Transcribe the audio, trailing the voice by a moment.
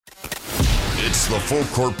It's the Full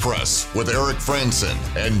Court Press with Eric Frandsen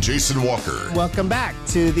and Jason Walker. Welcome back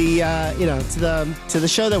to the to the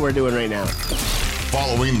show that we're doing right now.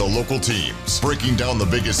 Following the local teams, breaking down the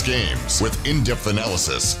biggest games with in-depth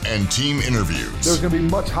analysis and team interviews. There's going to be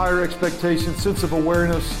much higher expectations, sense of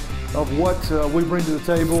awareness of what we bring to the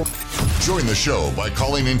table. Join the show by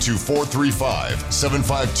calling into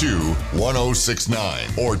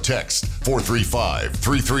 435-752-1069 or text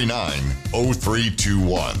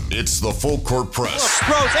 435-339-0321. It's the Full Court Press.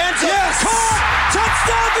 Throws, ends it. Yes! Caught!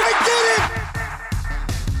 Touchdown! They did it!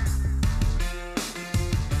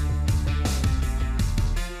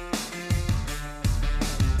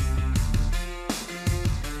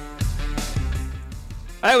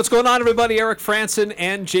 Hey, what's going on, everybody? Eric Frandsen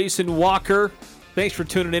and Jason Walker. Thanks for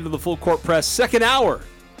tuning into the Full Court Press second hour.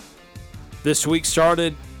 This week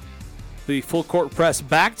started the Full Court Press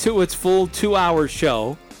back to its full 2-hour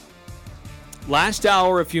show. Last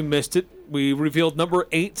hour, if you missed it, we revealed number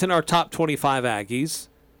 8 in our top 25 Aggies.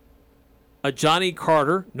 Johnny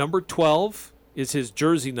Carter, number 12, is his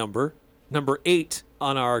jersey number. Number 8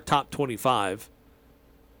 on our top 25.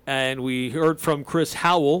 And we heard from Chris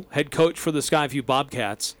Howell, head coach for the Skyview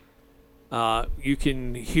Bobcats. You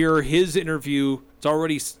can hear his interview. It's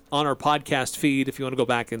already on our podcast feed if you want to go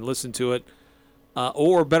back and listen to it.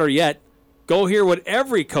 Or better yet, go hear what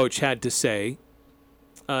every coach had to say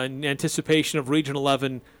in anticipation of Region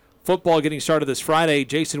 11 football getting started this Friday.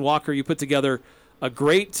 Jason Walker, you put together a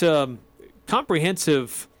great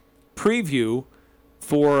comprehensive preview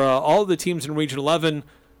for all of the teams in Region 11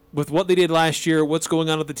 with what they did last year, what's going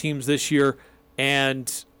on with the teams this year,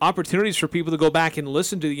 and opportunities for people to go back and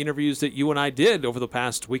listen to the interviews that you and I did over the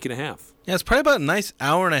past week and a half. Yeah, it's probably about a nice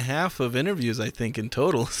hour and a half of interviews, I think, in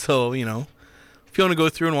total. So, if you want to go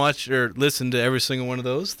through and watch or listen to every single one of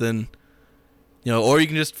those, then, or you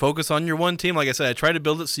can just focus on your one team. Like I said, I try to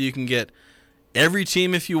build it so you can get every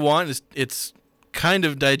team if you want. It's kind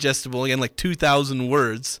of digestible, again, like 2,000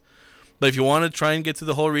 words. But if you want to try and get to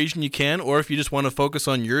the whole region, you can. Or if you just want to focus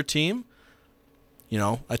on your team,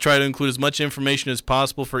 I try to include as much information as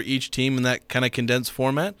possible for each team in that kind of condensed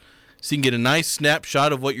format. So you can get a nice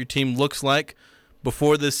snapshot of what your team looks like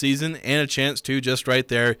before this season and a chance to, just right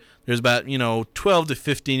there, there's about, 12 to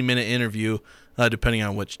 15-minute interview, depending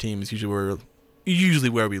on which team is usually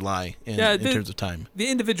where we lie in terms of time. The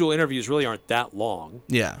individual interviews really aren't that long.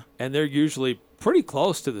 Yeah. And they're usually pretty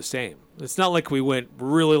close to the same. It's not like we went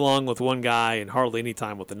really long with one guy and hardly any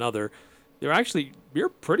time with another. You're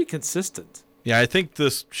pretty consistent. Yeah, I think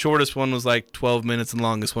the shortest one was like 12 minutes and the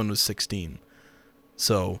longest one was 16.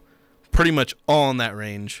 So pretty much all in that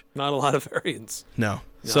range. Not a lot of variance. No.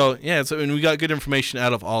 So we got good information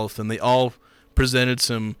out of all of them. They all presented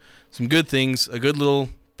some good things, a good little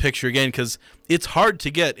picture again, because it's hard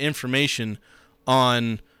to get information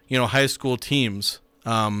on, high school teams.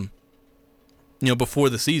 Before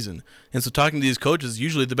the season. And so talking to these coaches is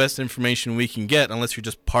usually the best information we can get unless you're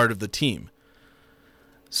just part of the team.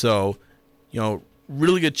 So,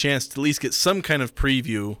 really good chance to at least get some kind of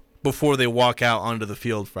preview before they walk out onto the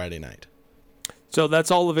field Friday night. So that's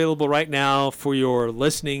all available right now for your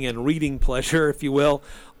listening and reading pleasure, if you will,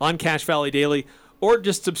 on Cache Valley Daily, or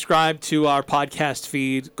just subscribe to our podcast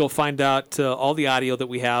feed. Go find out all the audio that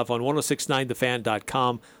we have on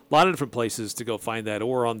 1069thefan.com. A lot of different places to go find that,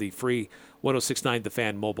 or on the free 1069 The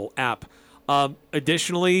Fan mobile app.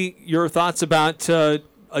 Additionally, your thoughts about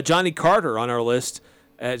Johnny Carter on our list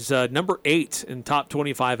as number 8 in top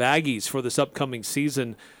 25 Aggies for this upcoming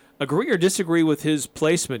season. Agree or disagree with his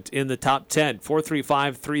placement in the top 10?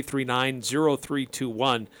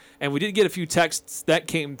 435-339-0321. And we did get a few texts that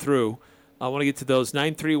came through. I want to get to those.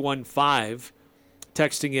 9315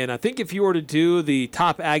 texting in. I think if you were to do the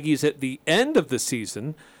top Aggies at the end of the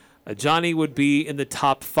season, Johnny would be in the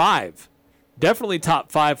top 5. Definitely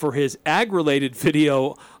top 5 for his ag-related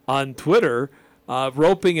video on Twitter,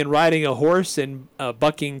 roping and riding a horse and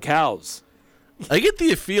bucking cows. I get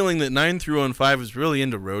the feeling that 9315 is really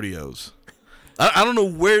into rodeos. I don't know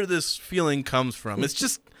where this feeling comes from. It's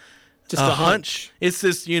just a hunch. It's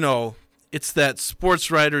this, it's that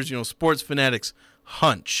sports writers, sports fanatics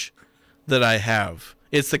hunch that I have.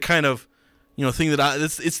 It's the kind of, thing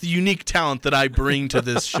that it's the unique talent that I bring to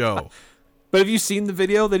this show. But have you seen the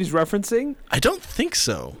video that he's referencing? I don't think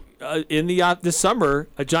so. In this summer,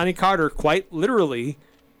 Johnny Carter quite literally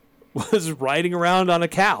was riding around on a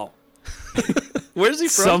cow. Where's he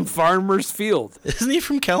from? Some farmer's field. Isn't he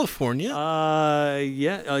from California?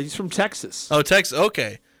 Yeah, he's from Texas. Oh, Texas.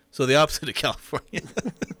 Okay, so the opposite of California.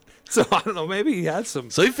 So I don't know. Maybe he had some.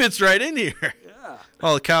 So he fits right in here. Yeah.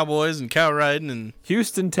 All the cowboys and cow riding and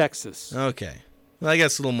Houston, Texas. Okay, well, I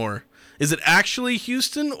guess a little more. Is it actually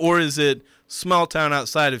Houston, or is it small town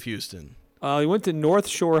outside of Houston? He went to North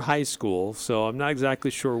Shore High School, so I'm not exactly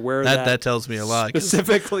sure where that tells me a lot.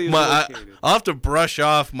 Specifically is located. I'll have to brush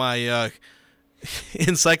off my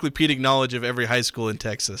encyclopedic knowledge of every high school in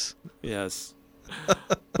Texas. Yes.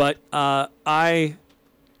 But I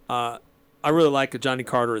really like Johnny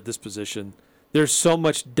Carter at this position. There's so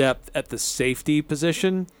much depth at the safety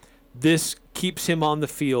position. This keeps him on the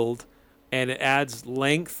field, and it adds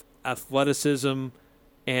length, athleticism,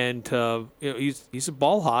 and he's a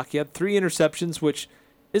ball hawk. He had 3 interceptions, which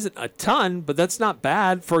isn't a ton, but that's not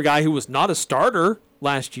bad for a guy who was not a starter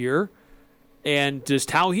last year. And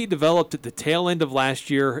just how he developed at the tail end of last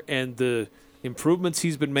year and the improvements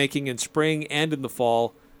he's been making in spring and in the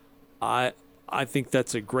fall, I think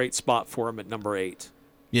that's a great spot for him at number 8.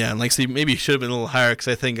 Yeah, and maybe he should have been a little higher because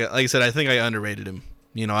I think I underrated him.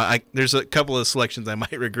 There's a couple of selections I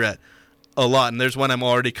might regret a lot, and there's one I'm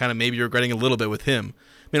already kind of maybe regretting a little bit with him.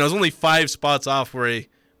 I was only 5 spots off where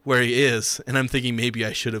he is, and I'm thinking maybe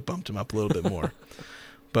I should have bumped him up a little bit more.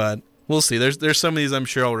 But we'll see. There's some of these I'm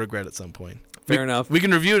sure I'll regret at some point. Fair enough. We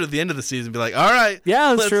can review it at the end of the season and be like, all right.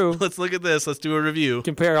 Yeah, that's true. Let's look at this. Let's do a review.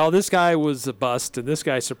 Compare, this guy was a bust, and this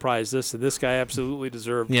guy surprised us, and this guy absolutely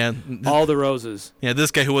deserved all the roses. Yeah,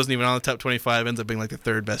 this guy who wasn't even on the top 25 ends up being like the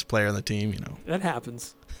 3rd best player on the team, That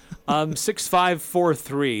happens.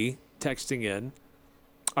 6543 texting in.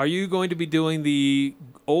 Are you going to be doing the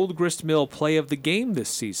Old Grist Mill play of the game this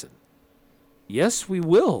season? Yes, we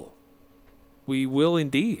will. We will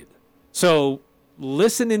indeed. So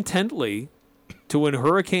listen intently to when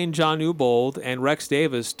Hurricane John Newbold and Rex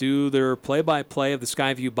Davis do their play-by-play of the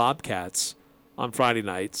Skyview Bobcats on Friday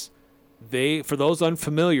nights. For those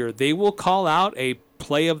unfamiliar, they will call out a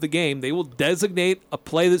play of the game. They will designate a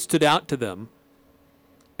play that stood out to them.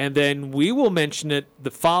 And then we will mention it the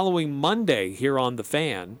following Monday here on The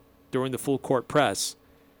Fan during the full court press.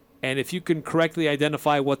 And if you can correctly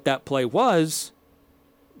identify what that play was,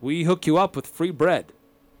 we hook you up with free bread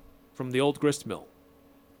from the Old Grist Mill.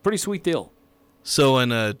 Pretty sweet deal. So when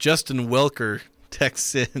Justin Welker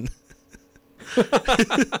texts in,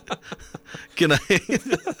 can I?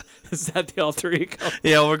 Is that the alter ego?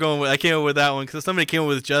 Yeah, I came up with that one because somebody came up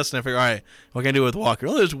with Justin. I figured, all right, what can I do with Walker?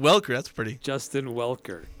 Oh, there's Welker. That's pretty. Justin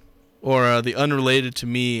Welker. Or the unrelated to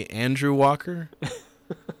me, Andrew Walker.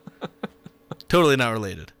 Totally not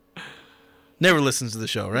related. Never listens to the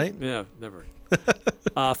show, right? Yeah, never.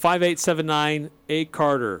 5879, A.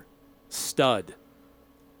 Carter, stud.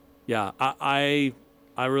 Yeah, I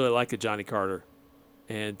really like Johnny Carter.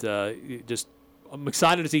 And I'm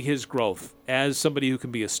excited to see his growth as somebody who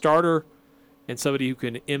can be a starter and somebody who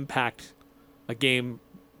can impact a game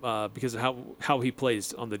because of how he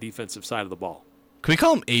plays on the defensive side of the ball. Can we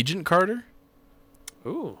call him Agent Carter?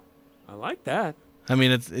 Ooh, I like that.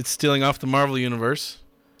 It's stealing off the Marvel universe,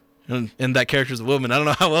 and that character's a woman. I don't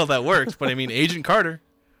know how well that works, but Agent Carter.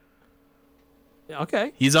 Yeah,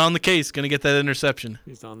 okay. He's on the case, going to get that interception.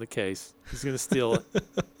 He's on the case. He's going to steal it.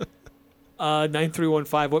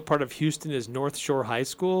 9315, what part of Houston is North Shore High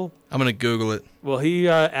School? I'm going to Google it. Well, he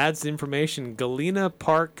adds the information. Galena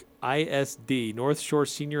Park ISD, North Shore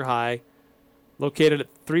Senior High, located at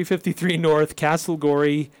 353 North, Castle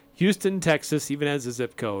Gorey, Houston, Texas, even has a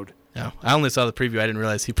zip code. No, I only saw the preview. I didn't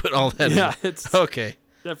realize he put all that in. Yeah, it's okay.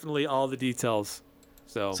 Definitely all the details.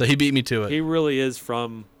 So he beat me to it. He really is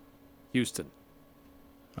from Houston.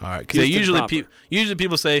 All right, because usually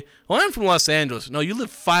people say, "Well, I'm from Los Angeles." No, you live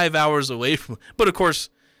 5 hours away from. But of course,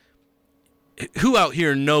 who out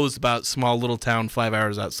here knows about small little town 5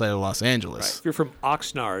 hours outside of Los Angeles? Right. If you're from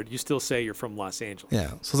Oxnard, you still say you're from Los Angeles. Yeah.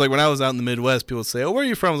 So it's like when I was out in the Midwest, people would say, "Oh, where are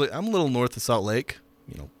you from?" I was like, "I'm a little north of Salt Lake."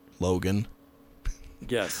 Logan.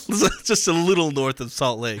 Yes. Just a little north of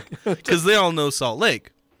Salt Lake, because they all know Salt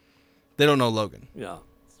Lake. They don't know Logan. Yeah,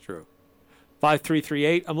 it's true.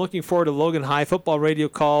 5338. I'm looking forward to Logan High football radio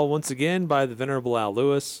call once again by the Venerable Al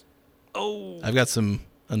Lewis. Oh, I've got some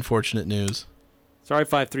unfortunate news. Sorry,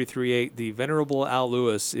 5338. The Venerable Al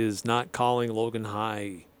Lewis is not calling Logan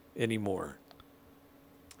High anymore.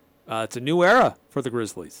 It's a new era for the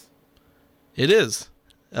Grizzlies. It is.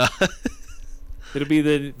 It'll be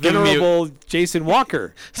the Venerable Jason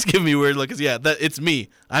Walker. It's giving me a weird look. It's me.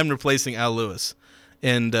 I'm replacing Al Lewis.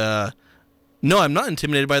 And no, I'm not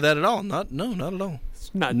intimidated by that at all. Not at all.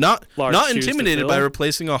 It's not intimidated by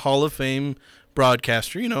replacing a Hall of Fame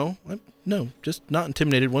broadcaster. No, just not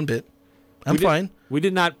intimidated one bit. I'm fine. We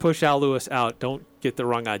did not push Al Lewis out. Don't get the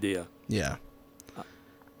wrong idea. Yeah.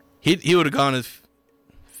 He would have gone if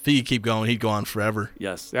he could keep going. He'd go on forever.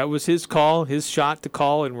 Yes, that was his call, his shot to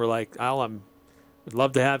call, and we're like, Al, I'd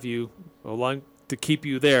love to have you. I'd like to keep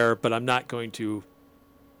you there, but I'm not going to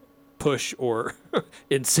push or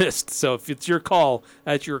insist. So if it's your call,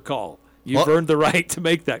 that's your call. You've earned the right to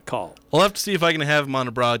make that call. We'll have to see if I can have him on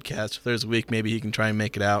a broadcast. If there's a week, maybe he can try and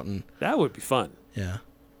make it out. And that would be fun. Yeah.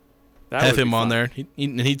 That have would him be on fun. there.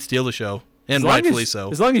 He'd steal the show. And rightfully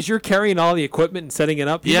so. As long as you're carrying all the equipment and setting it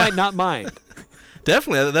up, you might not mind.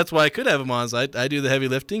 Definitely. That's why I could have him on. So I do the heavy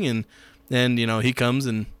lifting, and he comes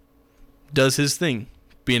and does his thing,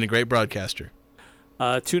 being a great broadcaster.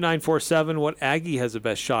 2947, what Aggie has the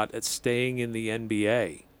best shot at staying in the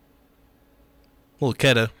NBA? Well,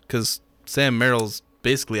 Keta, because Sam Merrill's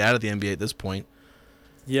basically out of the NBA at this point.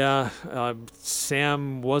 Yeah,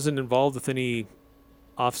 Sam wasn't involved with any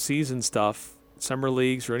off-season stuff, summer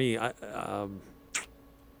leagues or any. I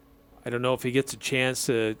don't know if he gets a chance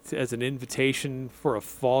as an invitation for a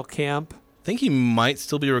fall camp. I think he might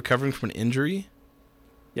still be recovering from an injury.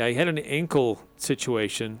 Yeah, he had an ankle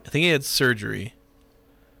situation. I think he had surgery.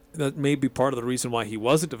 That may be part of the reason why he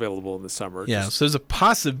wasn't available in the summer. Yeah, so there's a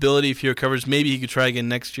possibility if he recovers, maybe he could try again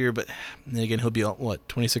next year, but then again, he'll be,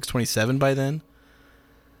 26, 27 by then?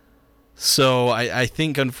 So I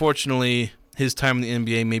think, unfortunately, his time in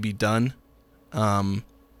the NBA may be done.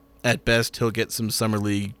 At best, he'll get some summer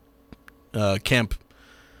league camp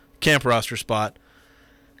roster spot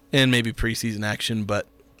and maybe preseason action, but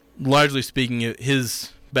largely speaking,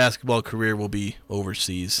 his basketball career will be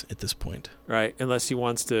overseas at this point. Right, unless he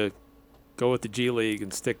wants to go with the G League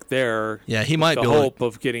and stick there. Yeah, he might the be hope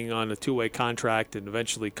of getting on a two-way contract and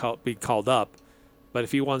eventually be called up. But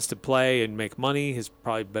if he wants to play and make money, his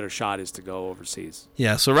probably better shot is to go overseas.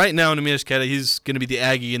 Yeah, so right now, Neemias Queta, he's going to be the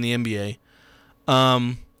Aggie in the NBA.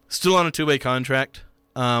 Still on a two-way contract.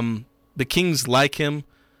 The Kings like him.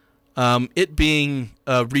 It being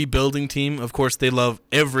a rebuilding team, of course, they love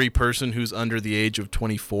every person who's under the age of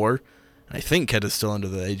 24. I think Queta's still under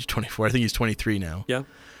the age of 24. I think he's 23 now. Yeah.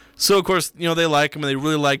 So, of course, they like him, and they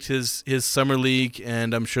really liked his summer league,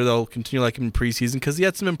 and I'm sure they'll continue to like him in preseason because he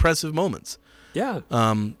had some impressive moments. Yeah.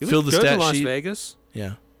 He filled the stat in Las sheet. Vegas.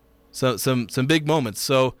 Yeah. So some big moments.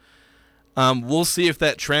 So we'll see if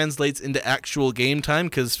that translates into actual game time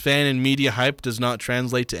because fan and media hype does not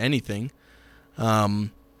translate to anything.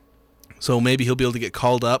 So maybe he'll be able to get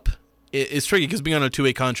called up. It's tricky because being on a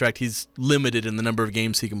two-way contract, he's limited in the number of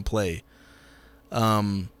games he can play.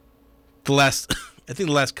 I think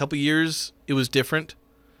the last couple years it was different,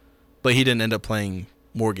 but he didn't end up playing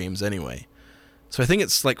more games anyway. So I think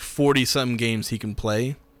it's like 40-something games he can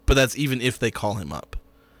play, but that's even if they call him up.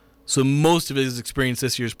 So most of his experience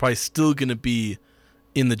this year is probably still going to be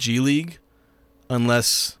in the G League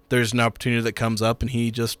unless there's an opportunity that comes up and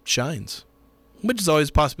he just shines, which is always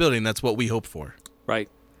a possibility, and that's what we hope for. Right.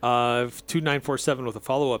 2947 with a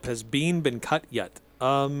follow-up. Has Bean been cut yet?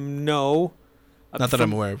 No. Not that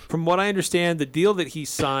I'm aware of. From what I understand, the deal that he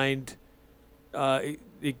signed,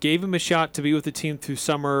 it gave him a shot to be with the team through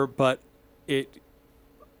summer, but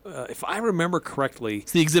if I remember correctly...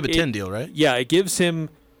 It's the Exhibit 10 deal, right? Yeah, it gives him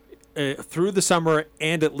through the summer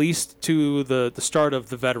and at least to the start of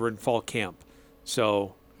the veteran fall camp.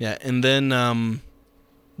 So... Yeah, and then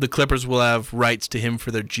the Clippers will have rights to him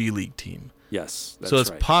for their G League team. Yes, that's so it's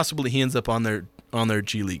right. possible that he ends up on their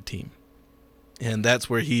G League team. And that's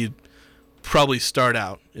where he'd probably start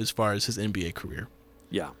out as far as his NBA career.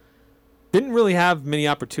 Yeah. Didn't really have many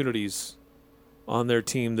opportunities on their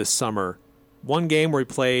team this summer. One game where he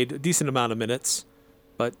played a decent amount of minutes,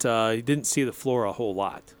 but he didn't see the floor a whole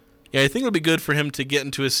lot. Yeah, I think it'll be good for him to get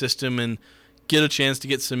into his system and get a chance to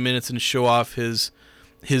get some minutes and show off his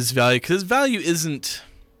value. Because his value isn't...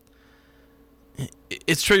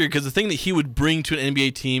 It's tricky because the thing that he would bring to an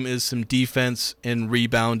NBA team is some defense and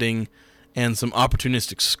rebounding and some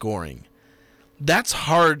opportunistic scoring. That's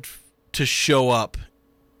hard to show up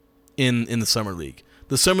in the Summer League.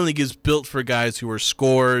 The Summer League is built for guys who are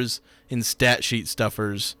scorers and stat sheet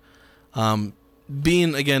stuffers.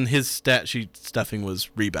 Being, again, his stat sheet stuffing was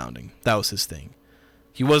rebounding. That was his thing.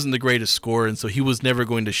 He wasn't the greatest scorer, and so he was never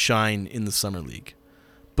going to shine in the Summer League.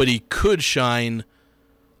 But he could shine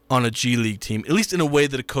on a G League team, at least in a way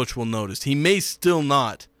that a coach will notice. He may still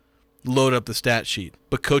not load up the stat sheet,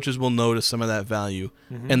 but coaches will notice some of that value,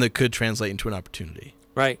 and that could translate into an opportunity.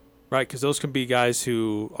 Right, because those can be guys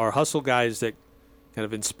who are hustle guys that kind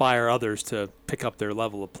of inspire others to pick up their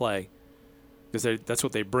level of play because that's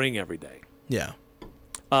what they bring every day. Yeah.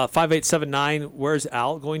 5879, where's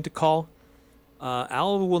Al going to call?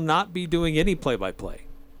 Al will not be doing any play-by-play.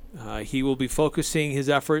 He will be focusing his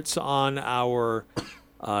efforts on our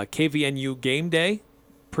KVNU game day,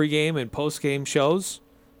 pregame and postgame shows,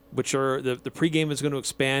 which are the pregame is going to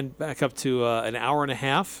expand back up to an hour and a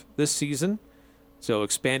half this season. So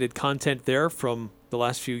expanded content there from the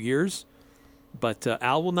last few years. But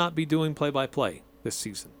Al will not be doing play-by-play this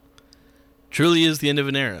season. Truly is the end of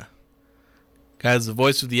an era. Guy's the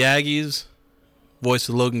voice of the Aggies, voice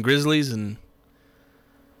of the Logan Grizzlies, and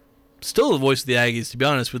still the voice of the Aggies, to be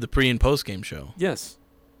honest, with the pre- and post-game show. Yes.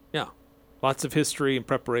 Yeah. Lots of history and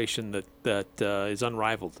preparation that is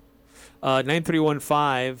unrivaled.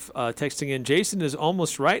 9315 texting in, Jason is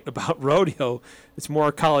almost right about rodeo. It's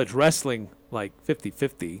more college wrestling, like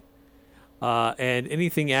 50-50. And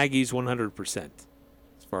anything Aggies 100%,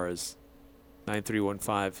 as far as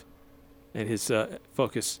 9315 and his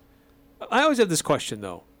focus. I always have this question,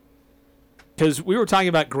 though, because we were talking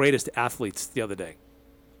about greatest athletes the other day.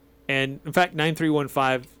 And, in fact,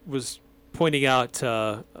 9315 was pointing out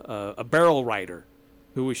a barrel rider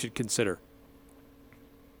who we should consider.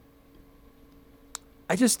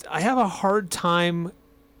 I have a hard time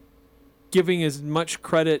giving as much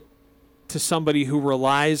credit to somebody who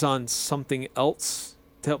relies on something else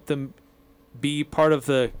to help them be part of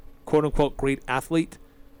the quote-unquote great athlete.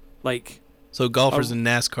 Like, so golfers and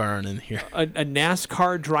NASCAR aren't in here. A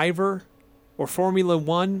NASCAR driver or Formula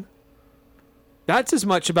One. That's as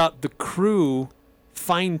much about the crew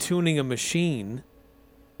fine-tuning a machine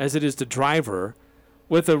as it is the driver.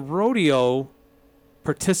 With a rodeo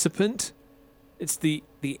participant, it's the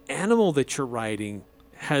animal that you're riding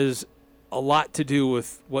has a lot to do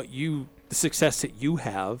with the success that you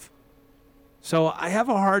have. So I have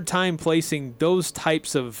a hard time placing those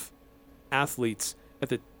types of athletes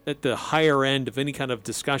at the higher end of any kind of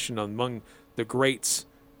discussion among the greats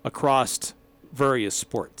across various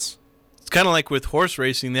sports. It's kind of like with horse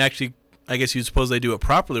racing. They actually, I guess you suppose they do it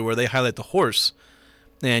properly, where they highlight the horse,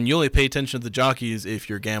 and you only pay attention to the jockeys if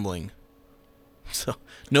you're gambling. So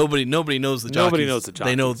nobody knows the jockeys. Nobody knows the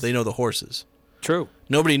jockeys. They know the horses. True.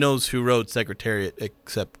 Nobody knows who rode Secretariat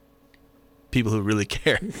except people who really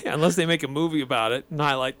care. Yeah, unless they make a movie about it and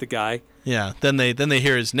highlight the guy. Yeah, then they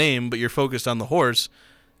hear his name, but you're focused on the horse,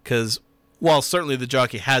 because while certainly the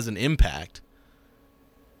jockey has an impact,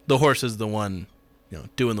 the horse is the one,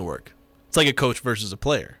 doing the work. It's like a coach versus a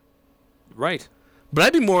player. Right. But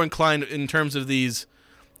I'd be more inclined in terms of these,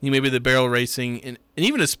 maybe the barrel racing, and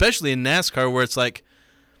even especially in NASCAR, where it's like,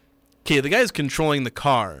 okay, the guy's controlling the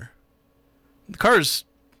car. The car's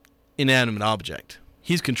inanimate object.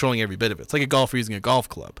 He's controlling every bit of it. It's like a golfer using a golf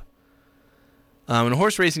club. And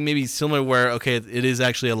horse racing may be similar where, okay, it is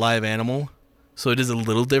actually a live animal, so it is a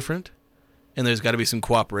little different, and there's got to be some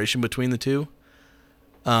cooperation between the two.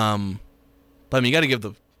 But I mean, you got to give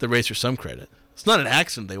the racer some credit. It's not an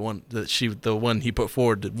accident the one he put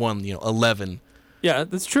forward that won 11. Yeah,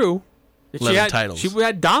 that's true. 11 titles. She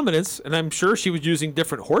had dominance, and I'm sure she was using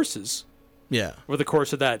different horses. Yeah. Over the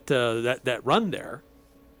course of that run there.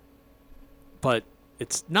 But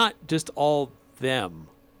it's not just all them.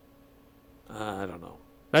 I don't know.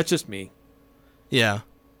 That's just me. Yeah.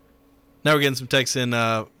 Now we're getting some texts in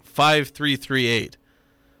 5338.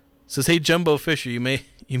 Says, "Hey Jumbo Fisher, you may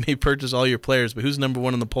purchase all your players, but who's number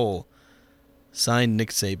one in the poll?" Signed, Nick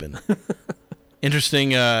Saban.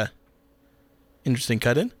 Interesting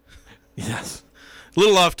cut in. Yes. A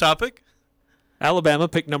little off topic. Alabama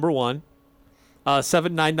picked number 1.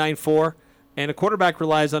 7-9-9-4, and a quarterback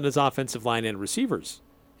relies on his offensive line and receivers.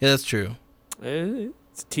 Yeah, that's true.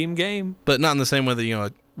 It's a team game. But not in the same way that,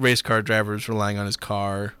 a race car driver is relying on his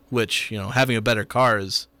car, which, having a better car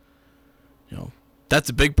is, that's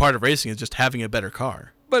a big part of racing, is just having a better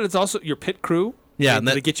car. But it's also your pit crew. Yeah.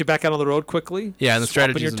 To get you back out on the road quickly. Yeah, and the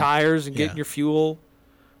strategy. Swapping your tires and getting your fuel.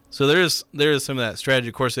 So there is some of that strategy,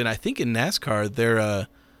 of course, and I think in NASCAR, they're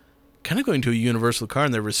kind of going to a universal car,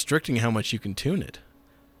 and they're restricting how much you can tune it,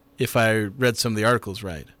 if I read some of the articles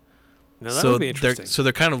right. Now, that would be interesting. So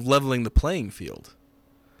they're kind of leveling the playing field.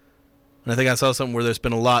 And I think I saw something where there's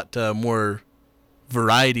been a lot more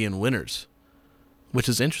variety in winners, which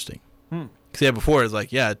is interesting. Because before it's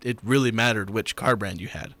like, it really mattered which car brand you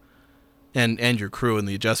had, and your crew and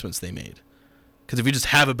the adjustments they made. Because if you just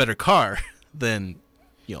have a better car, then,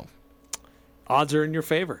 odds are in your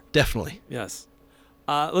favor. Definitely. Yes.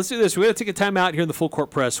 Let's do this. We're going to take a time out here in the Full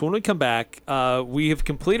Court Press. When we come back, we have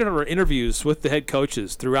completed our interviews with the head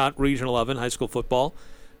coaches throughout Region 11 high school football.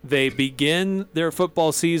 They begin their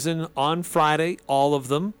football season on Friday, all of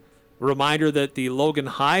them. Reminder that the Logan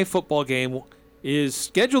High football game is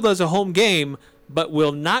scheduled as a home game, but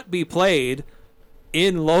will not be played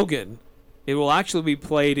in Logan. It will actually be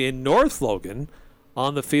played in North Logan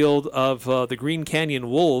on the field of the Green Canyon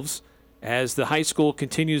Wolves, as the high school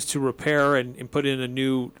continues to repair and put in a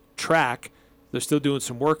new track. They're still doing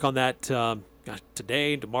some work on that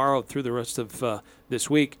today, tomorrow, through the rest of this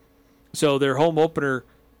week. So their home opener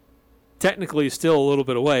technically is still a little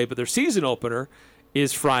bit away, but their season opener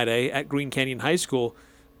is Friday at Green Canyon High School.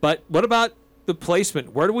 But what about the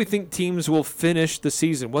placement? Where do we think teams will finish the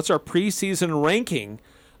season? What's our preseason ranking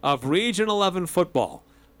of Region 11 football?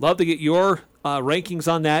 Love to get your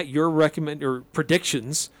rankings on that, your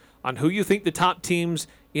predictions on who you think the top teams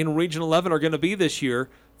in Region 11 are going to be this year.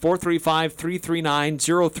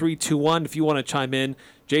 435-339-0321 if you want to chime in.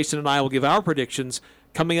 Jason and I will give our predictions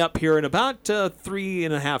coming up here in about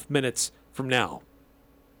 3.5 minutes from now.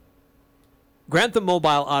 Grantham Mobile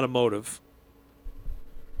Automotive.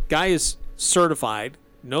 Guy is certified,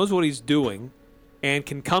 knows what he's doing, and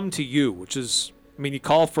can come to you, which is, you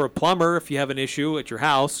call for a plumber if you have an issue at your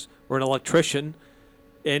house or an electrician.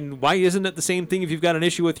 And why isn't it the same thing if you've got an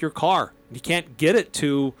issue with your car? You can't get it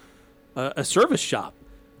to a service shop.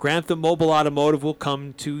 Grantham Mobile Automotive will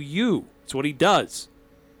come to you. It's what he does.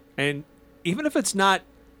 And even if it's not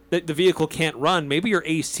that the vehicle can't run, maybe your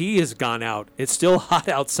AC has gone out. It's still hot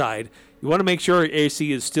outside. You want to make sure your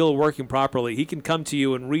AC is still working properly. He can come to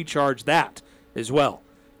you and recharge that as well.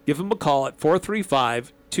 Give him a call at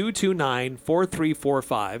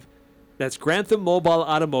 435-229-4345. That's Grantham Mobile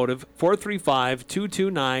Automotive,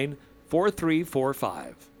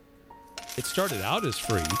 435-229-4345. It started out as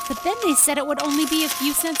free. But then they said it would only be a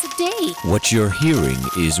few cents a day. What you're hearing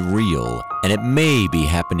is real, and it may be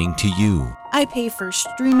happening to you. I pay for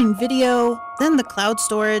streaming video, then the cloud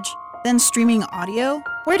storage, then streaming audio.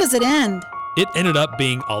 Where does it end? It ended up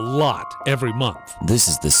being a lot every month. This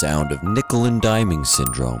is the sound of nickel and diming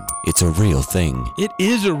syndrome. It's a real thing. It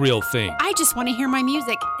is a real thing. I just want to hear my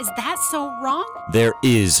music. Is that so wrong? There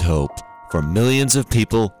is hope. For millions of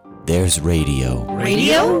people, there's radio.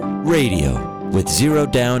 Radio? Radio. With 0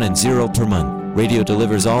 down and 0 per month. Radio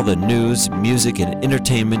delivers all the news, music, and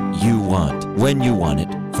entertainment you want, when you want it,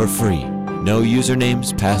 for free. No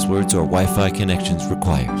usernames, passwords, or Wi-Fi connections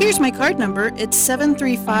required. Here's my card number. It's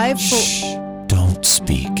 735... Shh! Don't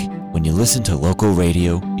speak. When you listen to local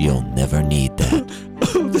radio, you'll never need that.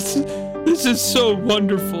 This is so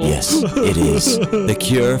wonderful. Yes, it is. The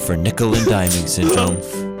cure for nickel and diming syndrome.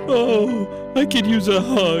 Oh, I could use a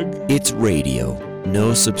hug. It's radio.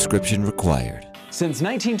 No subscription required. Since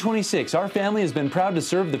 1926, our family has been proud to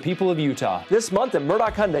serve the people of Utah. This month at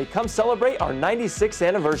Murdoch Hyundai, come celebrate our 96th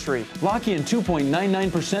anniversary. Lock in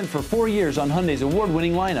 2.99% for 4 years on Hyundai's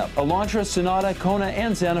award-winning lineup: Elantra, Sonata, Kona,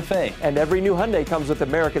 and Santa Fe. And every new Hyundai comes with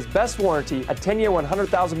America's best warranty, a 10-year,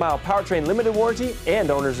 100,000-mile powertrain limited warranty,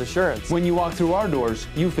 and owner's assurance. When you walk through our doors,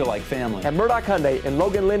 you feel like family. At Murdoch Hyundai in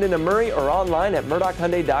Logan, Linden, and Murray, or online at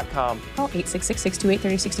murdochhyundai.com. Call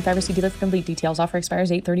 866-628-3065 or see dealer for complete details. Offer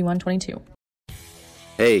expires 8/31/22.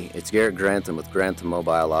 Hey, it's Garrett Grantham with Grantham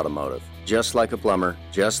Mobile Automotive. Just like a plumber,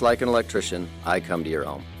 just like an electrician, I come to your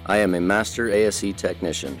home. I am a master ASE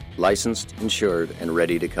technician, licensed, insured, and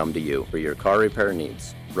ready to come to you for your car repair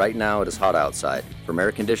needs. Right now it is hot outside. From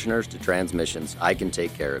air conditioners to transmissions, I can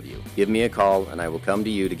take care of you. Give me a call and I will come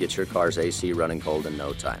to you to get your car's AC running cold in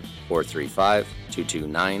no time.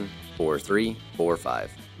 435-229-4345.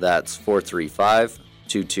 That's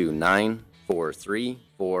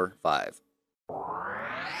 435-229-4345.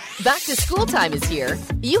 Back to school time is here.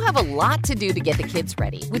 You have a lot to do to get the kids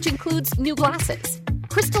ready, which includes new glasses.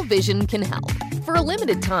 Crystal Vision can help. For a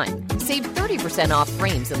limited time, save 30% off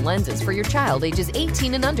frames and lenses for your child ages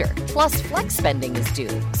 18 and under. Plus, flex spending is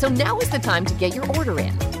due, so now is the time to get your order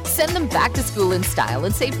in. Send them back to school in style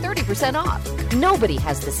and save 30% off. Nobody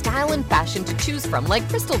has the style and fashion to choose from like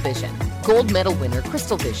Crystal Vision. Gold medal winner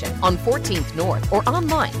Crystal Vision on 14th North or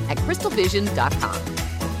online at crystalvision.com.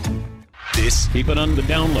 This, keep it on the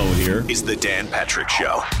down low here, is the Dan Patrick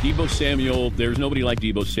Show. Deebo Samuel, there's nobody like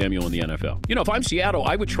Deebo Samuel in the NFL. You know, if I'm Seattle,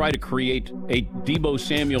 I would try to create a Deebo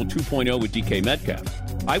Samuel 2.0 with DK Metcalf.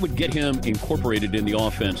 I would get him incorporated in the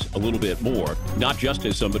offense a little bit more, not just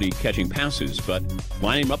as somebody catching passes, but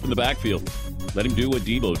line him up in the backfield. Let him do what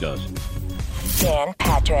Deebo does. Dan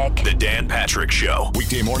Patrick. The Dan Patrick Show.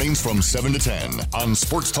 Weekday mornings from 7 to 10 on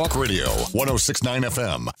Sports Talk Radio, 106.9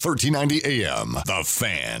 FM, 1390 AM. The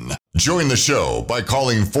Fan. Join the show by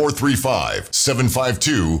calling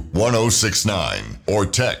 435-752-1069 or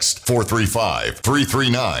text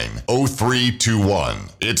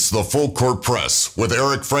 435-339-0321. It's the Full Court Press with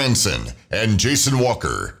Eric Frandsen and Jason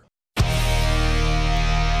Walker.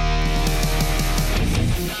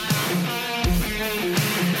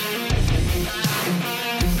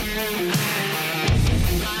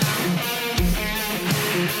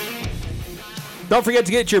 Don't forget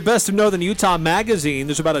to get your Best of Northern Utah magazine.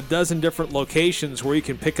 There's about a dozen different locations where you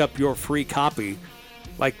can pick up your free copy,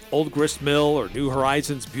 like Old Grist Mill or New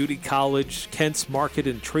Horizons Beauty College, Kent's Market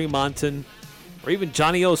in Tremonton, or even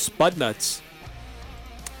Johnny O's Spud Nuts.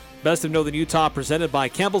 Best of Northern Utah, presented by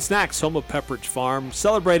Campbell Snacks, home of Pepperidge Farm,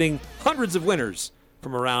 celebrating hundreds of winners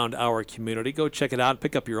from around our community. Go check it out and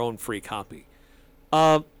pick up your own free copy.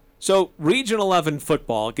 So Region 11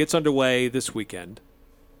 football gets underway this weekend.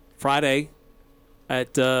 Friday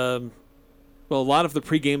at, a lot of the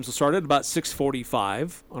pre-games will start at about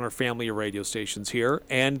 6:45 on our family of radio stations here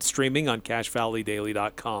and streaming on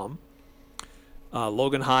CashValleyDaily.com.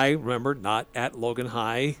 Logan High, remember, not at Logan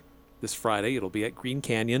High this Friday. It'll be at Green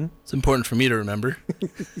Canyon. It's important for me to remember.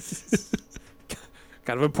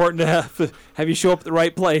 Kind of important to have you show up at the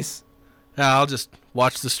right place. I'll just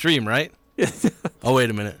watch the stream, right? Oh, wait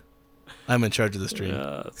a minute. I'm in charge of the stream.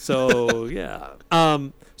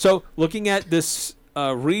 So looking at this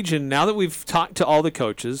region, now that we've talked to all the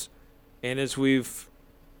coaches and as we've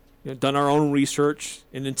done our own research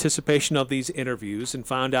in anticipation of these interviews and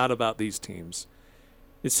found out about these teams,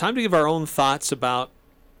 it's time to give our own thoughts about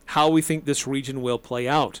how we think this region will play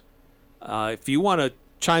out. If you want to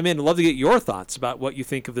chime in, I'd love to get your thoughts about what you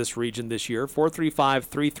think of this region this year.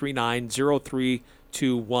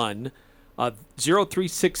 435-339-0321.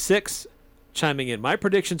 0366 chiming in. My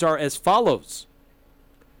predictions are as follows.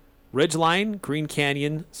 Ridgeline, Green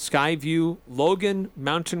Canyon, Skyview, Logan,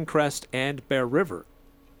 Mountain Crest, and Bear River.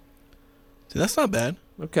 See, that's not bad.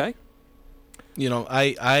 Okay.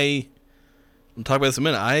 I'll talk about this in a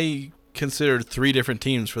minute. I considered 3 different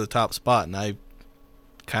teams for the top spot, and I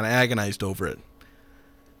kind of agonized over it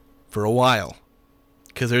for a while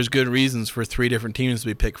because there's good reasons for 3 different teams to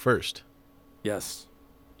be picked first. Yes.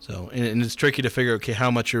 So, and it's tricky to figure, okay,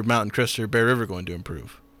 how much are Mountain Crest or Bear River going to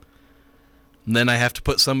improve? And then I have to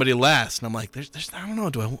put somebody last, and I'm like, there's I don't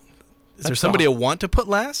know, is there somebody I want to put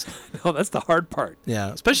last? No, that's the hard part.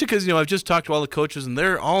 Yeah, especially because, I've just talked to all the coaches, and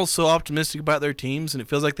they're all so optimistic about their teams, and it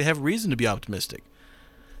feels like they have reason to be optimistic.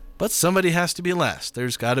 But somebody has to be last.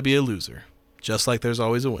 There's got to be a loser, just like there's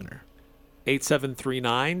always a winner.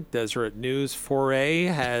 8739, Deseret News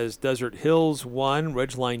 4A has Desert Hills 1,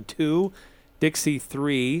 Ridgeline 2, Dixie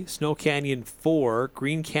 3, Snow Canyon 4,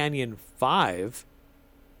 Green Canyon 5.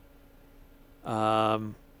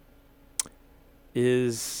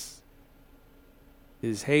 Is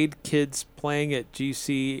Haid kids playing at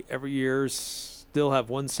GC every year? Still have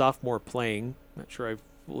one sophomore playing. Not sure I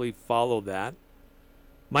fully follow that.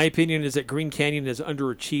 My opinion is that Green Canyon has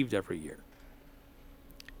underachieved every year.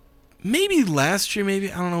 Maybe last year, maybe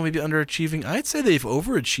underachieving. I'd say they've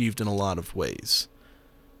overachieved in a lot of ways.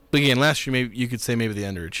 But again, last year, maybe you could say maybe they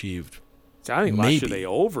underachieved. So I think last year they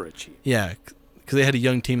overachieved. Yeah, because they had a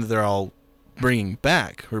young team that they're all bringing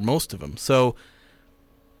back, or most of them. So,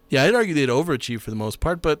 yeah, I'd argue they'd overachieved for the most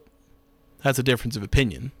part, but that's a difference of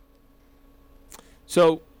opinion.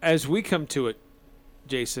 So as we come to it,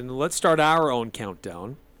 Jason, let's start our own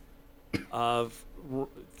countdown of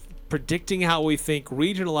predicting how we think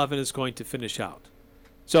Region 11 is going to finish out.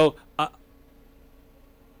 So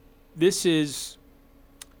this is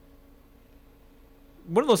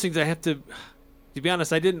one of those things I have to be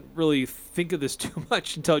honest, I didn't really think of this too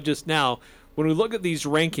much until just now. When we look at these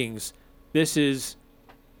rankings, this is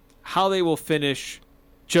how they will finish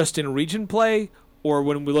just in region play, or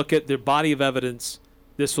when we look at their body of evidence,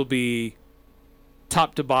 this will be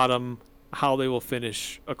top to bottom, how they will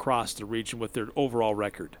finish across the region with their overall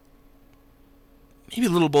record. Maybe a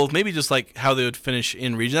little both. Maybe just like how they would finish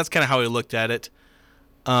in region. That's kind of how I looked at it.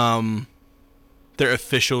 Their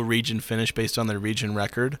official region finish based on their region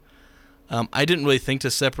record. I didn't really think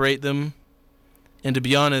to separate them. And to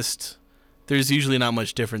be honest, there's usually not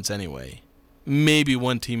much difference anyway. Maybe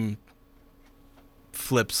one team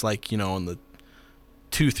flips like, in the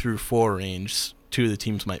 2 through 4 range. 2 of the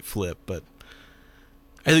teams might flip, but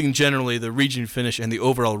I think generally the region finish and the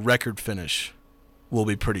overall record finish will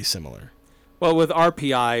be pretty similar. Well, with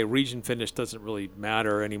RPI, region finish doesn't really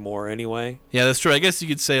matter anymore anyway. Yeah, that's true. I guess you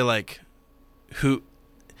could say, like,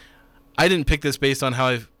 I didn't pick this based on how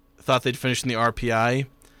I thought they'd finish in the RPI.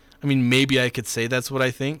 I mean, maybe I could say that's what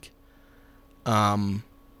I think.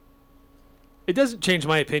 It doesn't change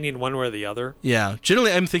my opinion one way or the other. Yeah.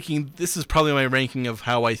 Generally, I'm thinking this is probably my ranking of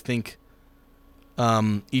how I think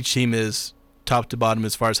each team is top to bottom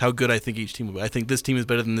as far as how good I think each team will be. I think this team is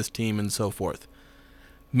better than this team and so forth.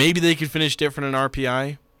 Maybe they could finish different in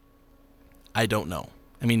RPI. I don't know.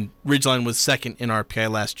 I mean, Ridgeline was second in RPI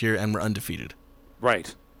last year and were undefeated.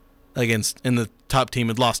 Right. And the top team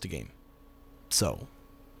had lost a game. So.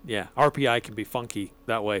 Yeah, RPI can be funky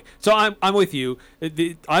that way. So I'm with you.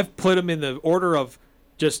 I've put them in the order of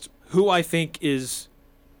just who I think is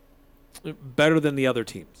better than the other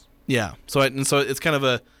teams. Yeah. So it's kind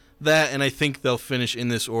of that, and I think they'll finish in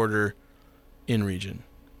this order in region.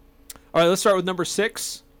 All right, let's start with number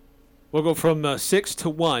 6. We'll go from 6 to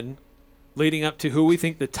 1, leading up to who we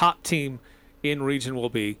think the top team in region will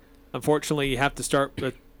be. Unfortunately, you have to start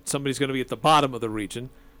with somebody's going to be at the bottom of the region.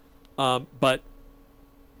 But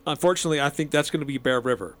unfortunately, I think that's going to be Bear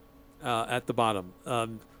River at the bottom. A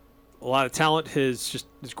lot of talent has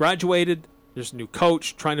graduated. There's a new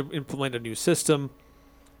coach trying to implement a new system.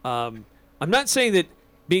 I'm not saying that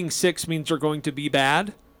being 6 means they're going to be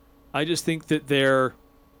bad. I just think that there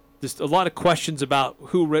just a lot of questions about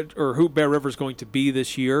who Bear River is going to be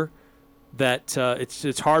this year. That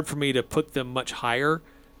it's hard for me to put them much higher,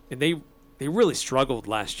 and they really struggled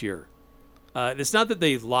last year. It's not that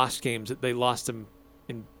they lost games; that they lost them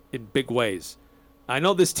in big ways. I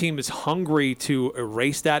know this team is hungry to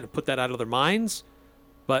erase that and put that out of their minds,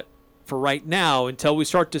 but for right now, until we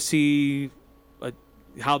start to see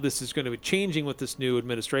how this is going to be changing with this new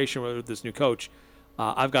administration or this new coach,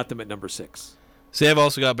 I've got them at number 6. See, I've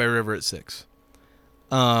also got Bear River at 6.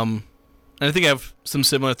 And I think I have some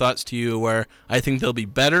similar thoughts to you where I think they'll be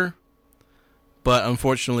better, but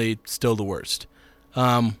unfortunately still the worst.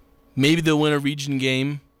 Maybe they'll win a region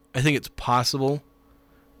game. I think it's possible.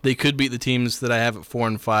 They could beat the teams that I have at 4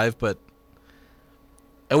 and 5, but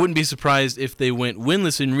I wouldn't be surprised if they went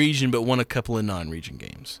winless in region but won a couple of non-region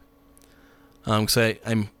games. Because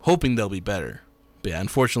I'm hoping they'll be better. But yeah,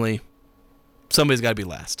 unfortunately, somebody's got to be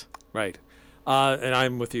last. Right. And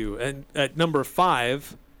I'm with you. And at number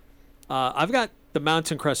 5, I've got the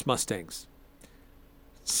Mountain Crest Mustangs.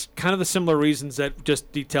 It's kind of the similar reasons that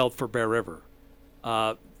just detailed for Bear River.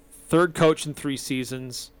 Third coach in 3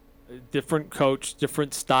 seasons, different coach,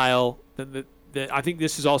 different style. I think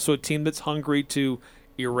this is also a team that's hungry to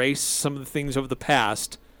erase some of the things of the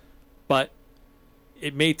past, but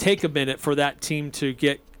it may take a minute for that team to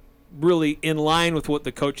get really in line with what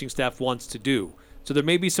the coaching staff wants to do. So there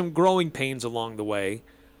may be some growing pains along the way.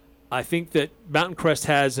 I think that Mountain Crest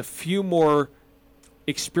has a few more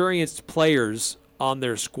experienced players on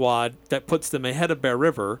their squad that puts them ahead of Bear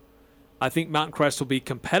River. I think Mountain Crest will be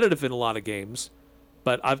competitive in a lot of games,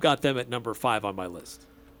 but I've got them at number 5 on my list.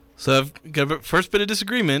 So I've got a first bit of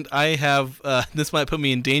disagreement. I have this might put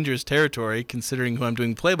me in dangerous territory considering who I'm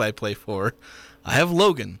doing play-by-play for. I have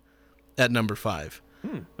Logan at number 5.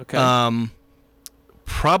 Okay.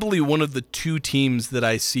 Probably one of the 2 teams that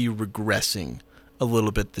I see regressing a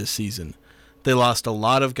little bit this season. They lost a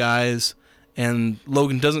lot of guys, and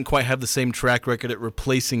Logan doesn't quite have the same track record at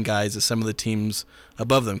replacing guys as some of the teams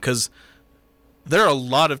above them, because there are a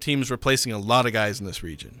lot of teams replacing a lot of guys in this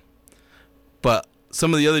region. But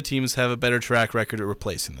some of the other teams have a better track record at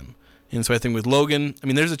replacing them. And so I think with Logan,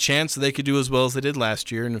 there's a chance that they could do as well as they did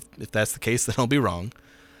last year, and if that's the case, then I'll be wrong.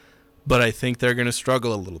 But I think they're going to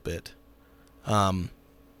struggle a little bit,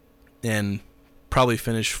 and probably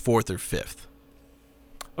finish 4th or 5th.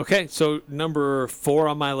 Okay, so number 4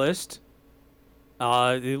 on my list,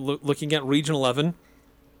 looking at Region 11,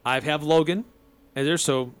 I have Logan as there,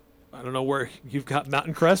 so I don't know where you've got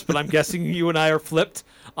Mountain Crest, but I'm guessing you and I are flipped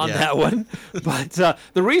on that one. But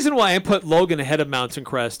the reason why I put Logan ahead of Mountain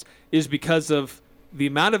Crest is because of the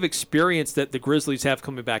amount of experience that the Grizzlies have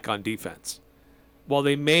coming back on defense. While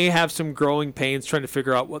they may have some growing pains trying to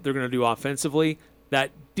figure out what they're going to do offensively,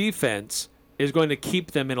 that defense is going to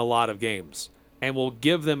keep them in a lot of games and will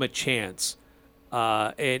give them a chance.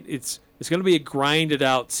 And it's going to be a grinded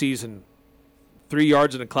out season, 3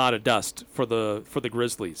 yards in a cloud of dust for the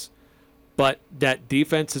Grizzlies. But that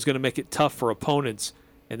defense is going to make it tough for opponents,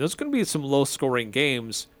 and there's going to be some low-scoring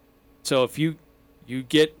games. So if you're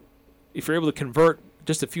able to convert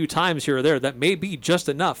just a few times here or there, that may be just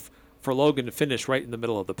enough for Logan to finish right in the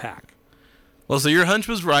middle of the pack. Well, so your hunch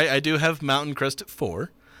was right. I do have Mountain Crest at 4.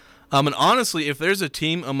 And honestly, if there's a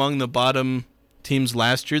team among the bottom teams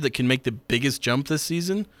last year that can make the biggest jump this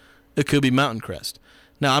season, it could be Mountain Crest.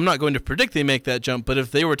 Now, I'm not going to predict they make that jump, but if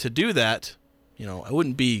they were to do that, I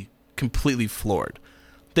wouldn't be completely floored.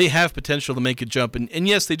 They have potential to make a jump, and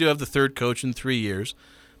yes, they do have the third coach in 3 years,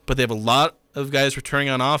 but they have a lot of guys returning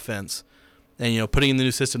on offense, and putting in the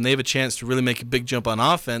new system, they have a chance to really make a big jump on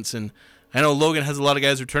offense. And I know Logan has a lot of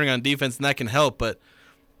guys returning on defense, and that can help, but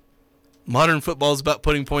modern football is about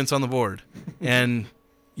putting points on the board, and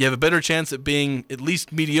you have a better chance at being at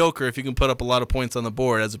least mediocre if you can put up a lot of points on the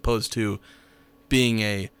board as opposed to being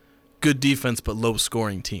a good defense but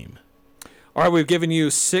low-scoring team. All right, we've given you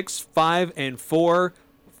 6, 5, and 4.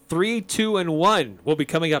 3, 2, and 1 will be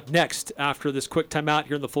coming up next after this quick timeout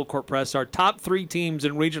here in the Full Court Press. Our top 3 teams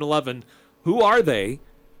in Region 11, who are they,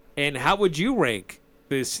 and how would you rank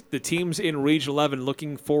the teams in Region 11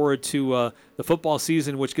 looking forward to the football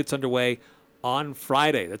season, which gets underway on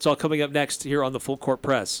Friday? That's all coming up next here on the Full Court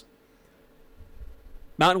Press.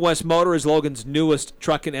 Mountain West Motor is Logan's newest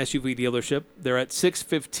truck and SUV dealership. They're at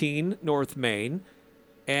 615 North Main.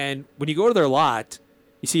 And when you go to their lot,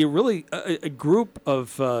 you see a group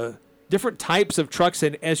of different types of trucks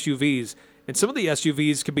and SUVs. And some of the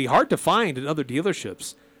SUVs can be hard to find in other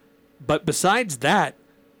dealerships. But besides that,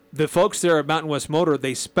 the folks there at Mountain West Motor,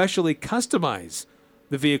 they specially customize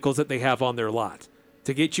the vehicles that they have on their lot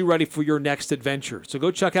to get you ready for your next adventure. So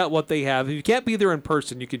go check out what they have. If you can't be there in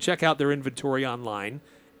person, you can check out their inventory online,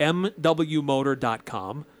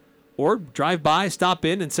 mwmotor.com, or drive by, stop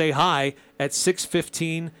in, and say hi at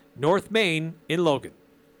 615 North Main in Logan.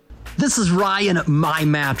 This is Ryan at My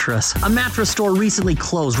Mattress. A mattress store recently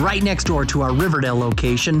closed right next door to our Riverdale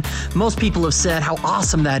location. Most people have said how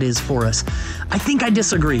awesome that is for us. I think I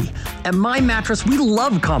disagree. At My Mattress, we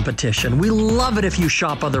love competition. We love it if you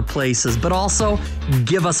shop other places, but also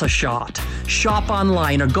give us a shot. Shop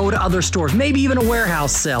online or go to other stores, maybe even a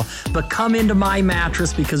warehouse sale, but come into My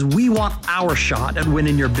Mattress because we want our shot at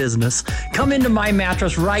winning your business. Come into My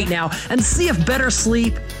Mattress right now and see if better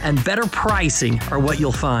sleep and better pricing are what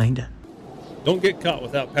you'll find. Don't get caught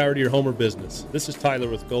without power to your home or business. This is Tyler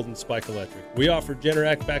with Golden Spike Electric. We offer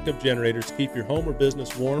Generac backup generators to keep your home or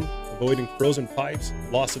business warm, avoiding frozen pipes,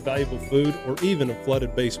 loss of valuable food, or even a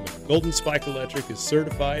flooded basement. Golden Spike Electric is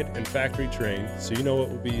certified and factory trained, so you know it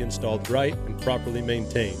will be installed right and properly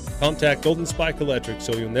maintained. Contact Golden Spike Electric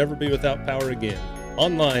so you'll never be without power again.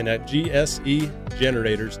 Online at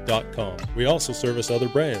gsegenerators.com. We also service other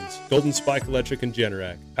brands, Golden Spike Electric and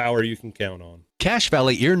Generac. Power you can count on. Cache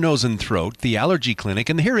Valley Ear, Nose, and Throat, the Allergy Clinic,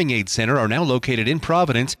 and the Hearing Aid Center are now located in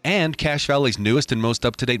Providence, and Cache Valley's newest and most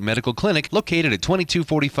up-to-date medical clinic located at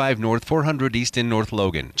 2245 North 400 East in North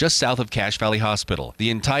Logan, just south of Cache Valley Hospital. The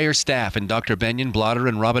entire staff and Dr. Benyon, Blotter,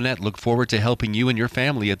 and Robinette look forward to helping you and your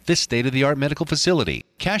family at this state-of-the-art medical facility.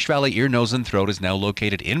 Cache Valley Ear, Nose, and Throat is now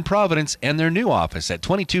located in Providence and their new office at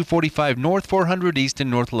 2245 North 400 East in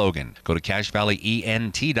North Logan. Go to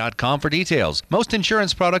CacheValleyENT.com for details. Most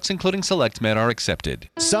insurance products, including SelectMed, are accepted.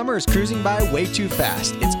 Summer is cruising by way too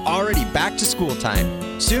fast. It's already back to school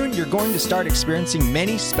time. Soon you're going to start experiencing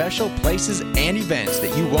many special places and events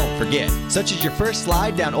that you won't forget, such as your first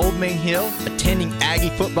slide down Old Main Hill, attending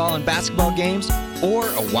Aggie football and basketball games, or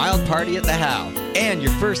a wild party at the How, and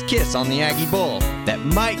your first kiss on the Aggie Bowl. That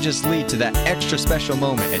might just lead to that extra special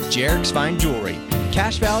moment at Jarek's Fine Jewelry,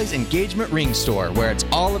 Cache Valley's engagement ring store, where it's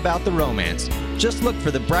all about the romance. Just look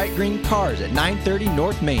for the bright green cars at 930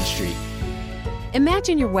 North Main Street.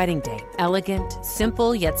 Imagine your wedding day. Elegant,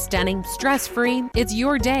 simple, yet stunning, stress-free. It's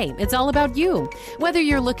your day. It's all about you. Whether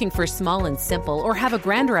you're looking for small and simple or have a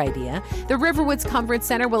grander idea, the Riverwoods Conference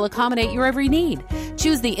Center will accommodate your every need.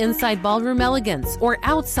 Choose the inside ballroom elegance or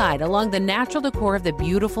outside along the natural decor of the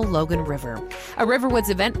beautiful Logan River. A Riverwoods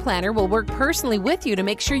event planner will work personally with you to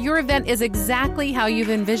make sure your event is exactly how you've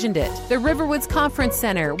envisioned it. The Riverwoods Conference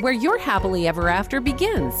Center, where your happily ever after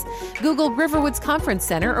begins. Google Riverwoods Conference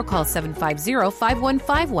Center or call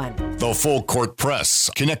 750-5151. The Full Court Press.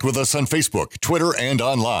 Connect with us on Facebook, Twitter, and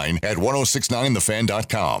online at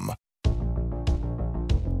 1069thefan.com.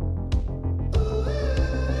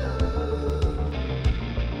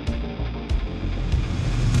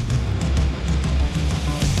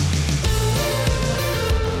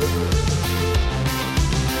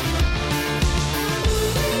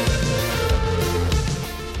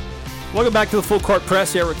 Welcome back to the Full Court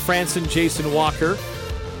Press. Eric Frandsen, Jason Walker.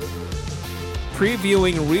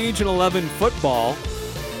 Previewing Region 11 football.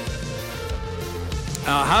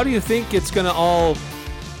 How do you think it's going to all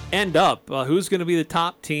end up? Who's going to be the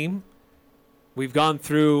top team? We've gone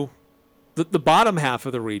through the bottom half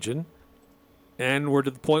of the region, and we're to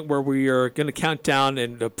the point where we are going to count down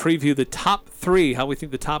and preview the top three, how we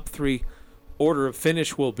think the top three order of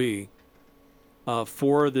finish will be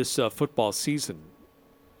for this football season.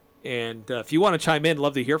 And if you want to chime in,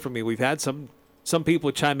 love to hear from you. We've had some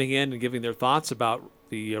people chiming in and giving their thoughts about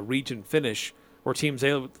the region finish or teams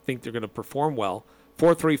they think they're going to perform well.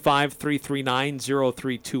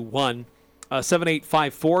 435-339-0321.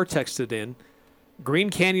 7854 texted in. Green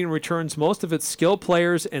Canyon returns most of its skill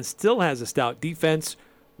players and still has a stout defense.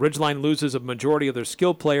 Ridgeline loses a majority of their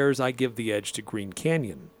skill players. I give the edge to Green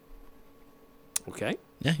Canyon. Okay.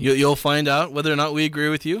 Yeah, you'll find out whether or not we agree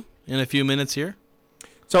with you in a few minutes here.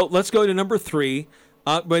 So let's go to number 3.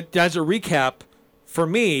 But as a recap, for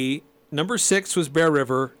me, number 6 was Bear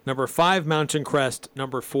River, number 5, Mountain Crest,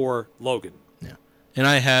 number 4, Logan. Yeah. And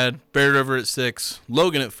I had Bear River at 6,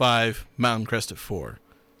 Logan at 5, Mountain Crest at 4.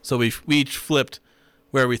 So we each flipped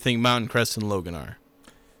where we think Mountain Crest and Logan are.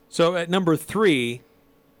 So at number 3,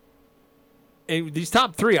 these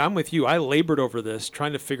top 3, I'm with you. I labored over this,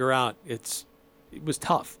 trying to figure out. It was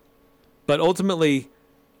tough. But ultimately,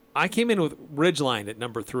 I came in with Ridgeline at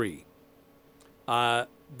number 3.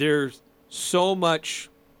 There's so much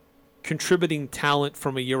contributing talent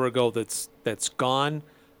from a year ago that's gone.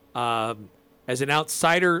 As an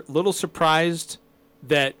outsider, a little surprised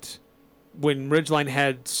that when Ridgeline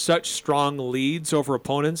had such strong leads over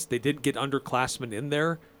opponents, they didn't get underclassmen in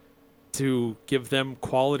there to give them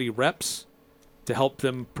quality reps to help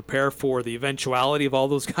them prepare for the eventuality of all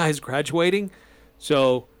those guys graduating.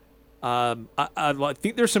 So I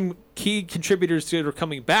think there's some key contributors that are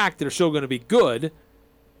coming back that are still going to be good.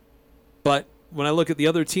 But when I look at the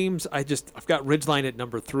other teams, I've got Ridgeline at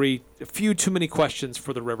number 3. A few too many questions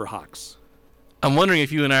for the Riverhawks. I'm wondering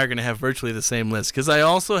if you and I are going to have virtually the same list, because I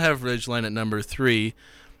also have Ridgeline at number 3,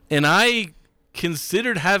 and I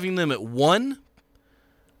considered having them at 1.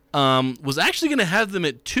 Was actually going to have them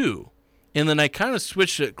at 2, and then I kind of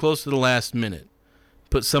switched it close to the last minute,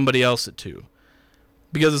 put somebody else at 2,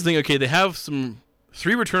 because I was thinking, okay, they have 3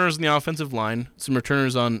 returners in the offensive line, some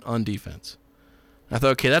returners on defense. I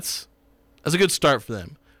thought, okay, that's a good start for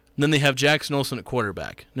them. And then they have Jackson Olsen at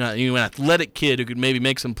quarterback, now an athletic kid who could maybe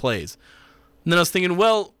make some plays. And then I was thinking,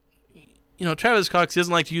 well, Travis Cox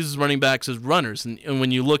doesn't like to use his running backs as runners. And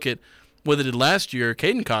when you look at what they did last year,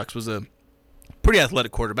 Caden Cox was a pretty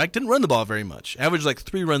athletic quarterback, didn't run the ball very much, averaged like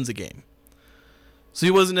 3 runs a game. So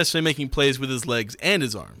he wasn't necessarily making plays with his legs and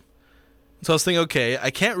his arm. So I was thinking, okay,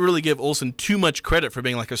 I can't really give Olsen too much credit for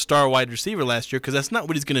being like a star wide receiver last year, because that's not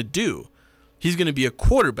what he's going to do. He's going to be a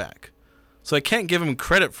quarterback. So I can't give him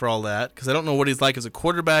credit for all that, because I don't know what he's like as a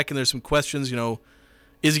quarterback, and there's some questions,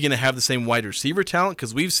 is he going to have the same wide receiver talent?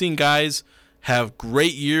 Because we've seen guys have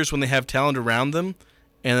great years when they have talent around them,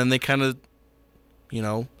 and then they kind of,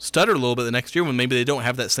 stutter a little bit the next year when maybe they don't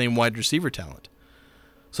have that same wide receiver talent.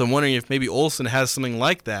 So I'm wondering if maybe Olsen has something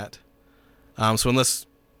like that. So unless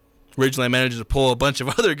Ridgeline manages to pull a bunch of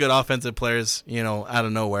other good offensive players, out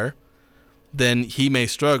of nowhere, then he may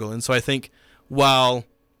struggle. And so I think while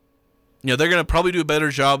they're going to probably do a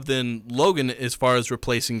better job than Logan as far as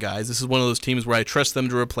replacing guys. This is one of those teams where I trust them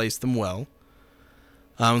to replace them well.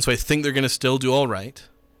 So I think they're going to still do all right.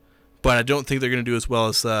 But I don't think they're going to do as well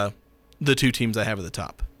as the 2 teams I have at the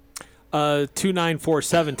top.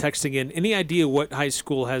 2947 texting in, any idea what high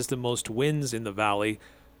school has the most wins in the Valley?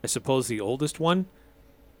 I suppose the oldest one?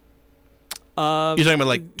 You're talking about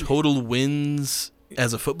like total wins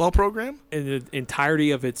as a football program? In the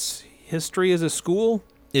entirety of its history as a school?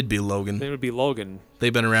 It'd be Logan. It would be Logan.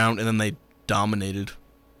 They've been around, and then they dominated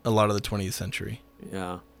a lot of the 20th century.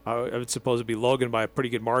 Yeah. I would suppose it'd be Logan by a pretty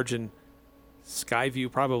good margin. Skyview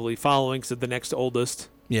probably following, so the next oldest.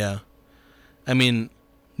 Yeah. I mean,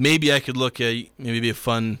 maybe I could look at, maybe it'd be a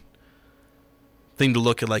fun thing to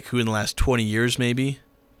look at, like who in the last 20 years maybe.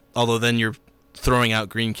 Although then you're throwing out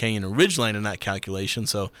Green Canyon and Ridgeline in that calculation,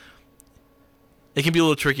 so it can be a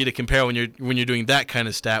little tricky to compare when you're doing that kind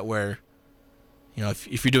of stat where,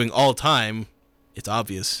 if you're doing all time, it's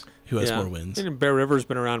obvious who has more wins. And Bear River's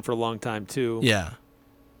been around for a long time too. Yeah.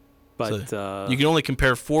 But so you can only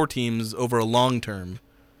compare 4 teams over a long term,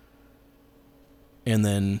 and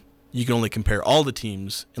then you can only compare all the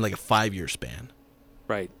teams in like a 5-year span.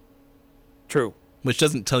 Right. True. Which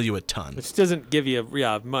doesn't tell you a ton. Which doesn't give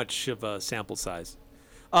you much of a sample size.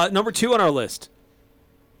 Number 2 on our list.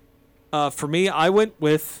 For me, I went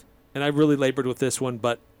with, and I really labored with this one,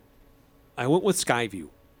 but I went with Skyview.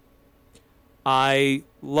 I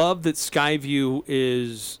love that Skyview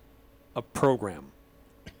is a program.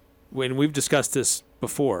 When we've discussed this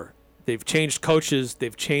before, they've changed coaches,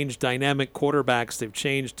 they've changed dynamic quarterbacks, they've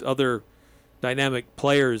changed other dynamic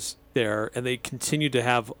players there, and they continue to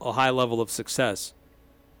have a high level of success.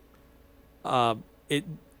 I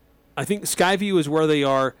think Skyview is where they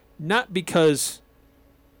are, not because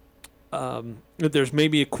there's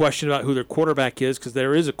maybe a question about who their quarterback is, because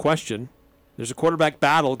there is a question. There's a quarterback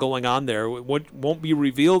battle going on there. It won't be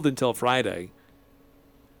revealed until Friday.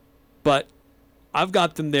 But I've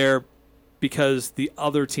got them there because the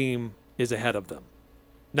other team is ahead of them.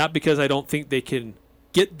 Not because I don't think they can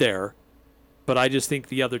get there, but I just think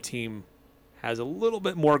the other team has a little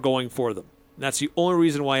bit more going for them. And that's the only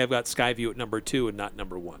reason why I've got Skyview at number 2 and not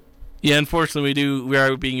number 1. Yeah, unfortunately we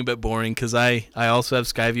are being a bit boring because I also have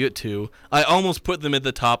Skyview at 2. I almost put them at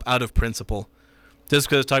the top out of principle. Just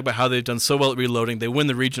because I talk about how they've done so well at reloading. They win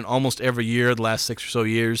the region almost every year the last 6 or so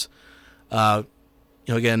years.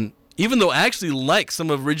 Again, even though I actually like some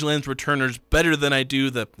of Ridgeline's returners better than I do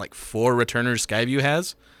the 4 returners Skyview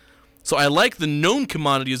has. So I like the known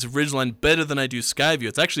commodities of Ridgeline better than I do Skyview.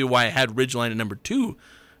 It's actually why I had Ridgeline at number 2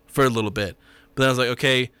 for a little bit. But then I was like,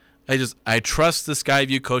 okay, I trust the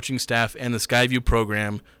Skyview coaching staff and the Skyview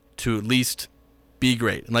program to at least be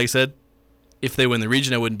great. And like I said, if they win the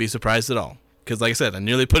region, I wouldn't be surprised at all. Because, like I said, I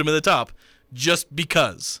nearly put them at the top just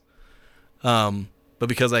because. But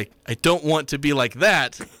because I don't want to be like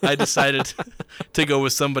that, I decided to go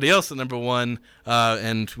with somebody else at number 1,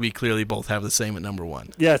 and we clearly both have the same at number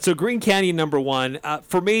 1. Yeah, so Green Canyon number 1.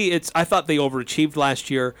 For me, I thought they overachieved last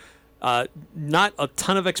year. Not a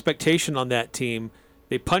ton of expectation on that team.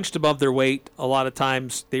 They punched above their weight a lot of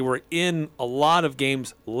times. They were in a lot of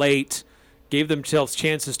games late, gave themselves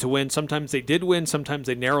chances to win. Sometimes they did win, sometimes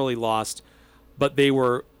they narrowly lost, but they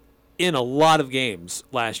were in a lot of games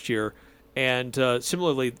last year. And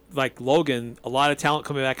similarly, like Logan, a lot of talent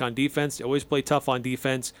coming back on defense. They always play tough on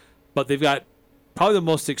defense, but they've got probably the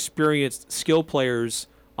most experienced skill players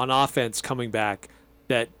on offense coming back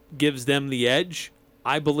that gives them the edge,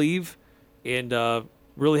 I believe, and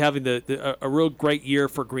really having a real great year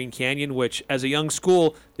for Green Canyon, which as a young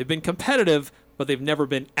school, they've been competitive, but they've never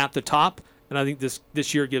been at the top, and I think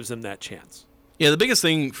this year gives them that chance. Yeah, the biggest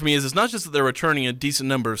thing for me is it's not just that they're returning a decent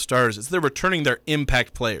number of stars, it's they're returning their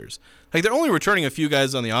impact players. Like, they're only returning a few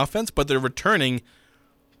guys on the offense, but they're returning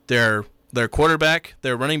their quarterback,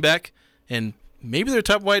 their running back, and maybe their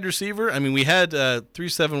top wide receiver. I mean, we had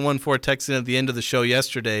 3714 text in at the end of the show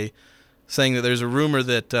yesterday saying that there's a rumor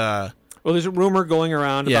that... well, there's a rumor going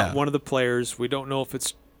around about one of the players. We don't know if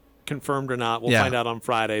it's confirmed or not. We'll find out on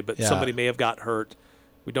Friday, but somebody may have got hurt.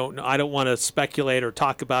 We don't know. I don't want to speculate or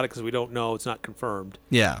talk about it because we don't know. It's not confirmed.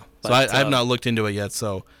 Yeah. But, so I've not looked into it yet,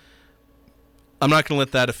 so I'm not going to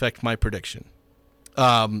let that affect my prediction.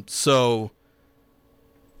 So,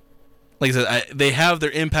 like I said, they have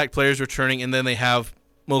their impact players returning, and then they have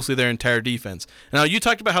mostly their entire defense. Now, you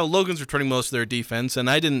talked about how Logan's returning most of their defense, and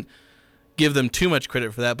I didn't give them too much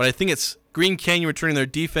credit for that, but I think it's Green Canyon returning their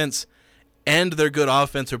defense and their good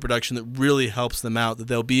offensive production that really helps them out, that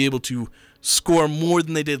they'll be able to score more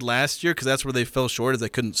than they did last year, because that's where they fell short, is they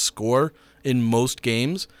couldn't score in most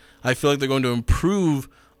games. I feel like they're going to improve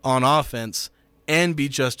on offense and be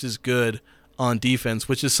just as good on defense,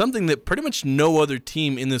 which is something that pretty much no other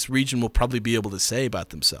team in this region will probably be able to say about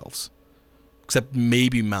themselves, except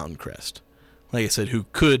maybe Mountain Crest, like I said, who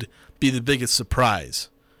could be the biggest surprise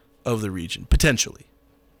of the region, potentially.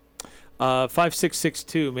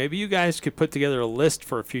 5662, maybe you guys could put together a list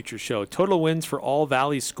for a future show. Total wins for all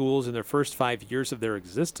Valley schools in their first 5 years of their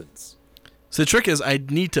existence. So the trick is I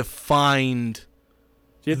need to find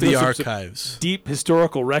the archives. Deep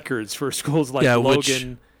historical records for schools like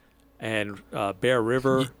Logan and Bear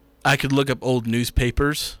River. I could look up old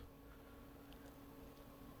newspapers.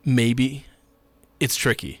 Maybe. It's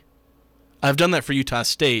tricky. I've done that for Utah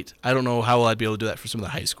State. I don't know how well I'd be able to do that for some of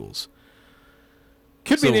the high schools.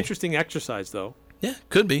 Could be an interesting exercise, though. Yeah,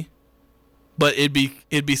 could be. But it'd be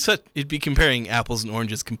comparing apples and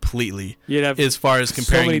oranges completely. You'd have as far as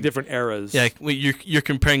comparing so many different eras. Yeah, you're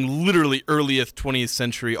comparing literally earliest 20th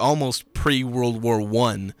century, almost pre-World War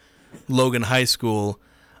I, Logan High School,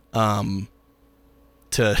 to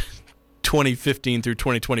 2015 through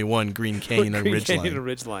 2021 Green Canyon and Ridgeline. Canyon and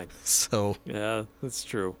Ridgeline. So yeah, that's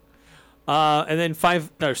true. And then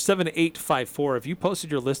 7854. Have you posted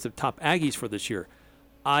your list of top Aggies for this year?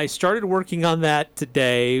 I started working on that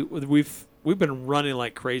today. We've been running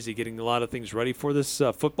like crazy, getting a lot of things ready for this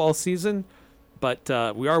football season, but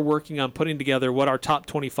we are working on putting together what our top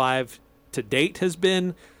 25 to date has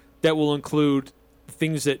been. That will include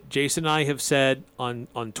things that Jason and I have said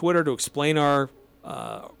on Twitter to explain our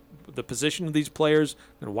the position of these players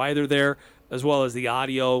and why they're there, as well as the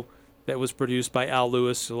audio that was produced by Al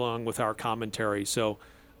Lewis along with our commentary. So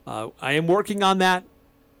I am working on that,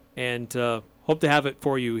 and hope to have it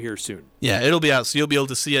for you here soon. Yeah, it'll be out, so you'll be able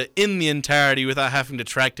to see it in the entirety without having to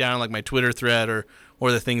track down like my Twitter thread or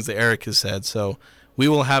the things that Eric has said. So we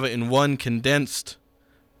will have it in one condensed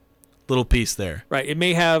little piece there. Right. It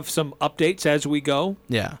may have some updates as we go.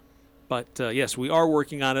 Yeah. But, yes, we are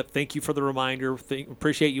working on it. Thank you for the reminder.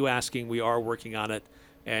 Appreciate you asking. We are working on it,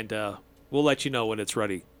 and we'll let you know when it's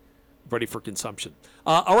ready for consumption.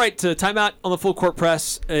 All right, time out on the Full Court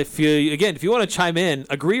Press. If you want to chime in,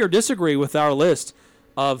 agree or disagree with our list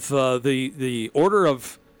of the order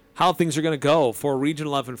of how things are going to go for Region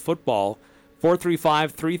 11 football,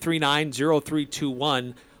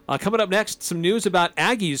 435-339-0321. Coming up next, some news about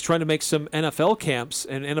Aggies trying to make some NFL camps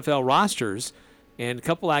and NFL rosters, and a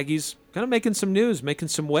couple Aggies kind of making some news, making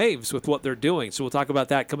some waves with what they're doing. So we'll talk about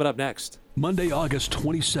that coming up next. Monday, August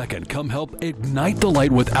 22nd, come help ignite the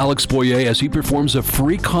light with Alex Boyer as he performs a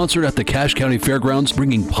free concert at the Cache County Fairgrounds,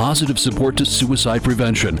 bringing positive support to suicide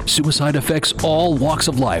prevention. Suicide affects all walks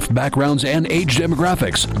of life, backgrounds, and age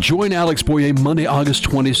demographics. Join Alex Boyer Monday, August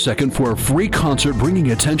 22nd for a free concert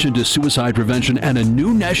bringing attention to suicide prevention and a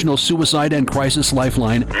new national suicide and crisis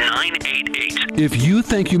lifeline. 988 If you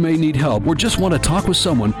think you may need help or just want to talk with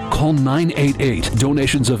someone, call 988.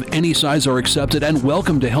 Donations of any size are accepted and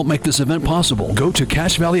welcome to help make this event possible. Go to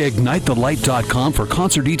CacheValleyIgniteTheLight.com for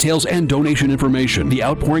concert details and donation information. The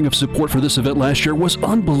outpouring of support for this event last year was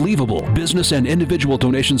unbelievable. Business and individual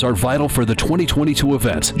donations are vital for the 2022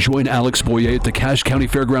 event. Join Alex Boyer at the Cache County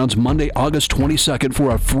Fairgrounds Monday, August 22nd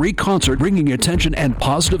for a free concert bringing attention and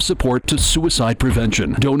positive support to suicide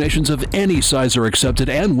prevention. Donations of any size are accepted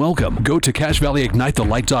and welcome. Go to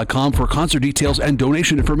CacheValleyIgniteTheLight.com for concert details and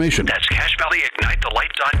donation information. That's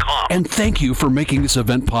CacheValleyIgniteTheLight.com. And thank you for making this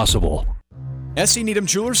event possible. S.C. Needham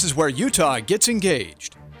Jewelers is where Utah gets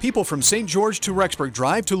engaged. People from St. George to Rexburg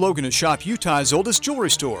drive to Logan to shop Utah's oldest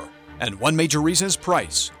jewelry store. And one major reason is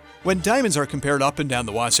price. When diamonds are compared up and down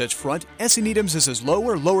the Wasatch Front, S.C. Needham's is as low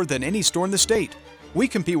or lower than any store in the state. We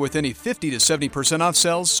compete with any 50 to 70% off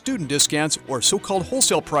sales, student discounts, or so-called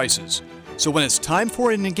wholesale prices. So when it's time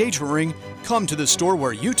for an engagement ring, come to the store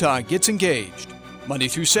where Utah gets engaged. Monday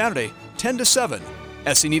through Saturday, 10 to 7.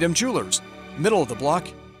 S.C. Needham Jewelers, middle of the block,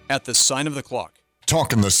 at the sign of the clock.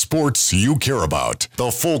 Talking the sports you care about.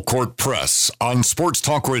 The Full Court Press on Sports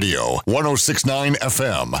Talk Radio, 106.9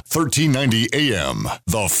 FM, 1390 AM.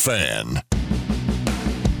 The Fan.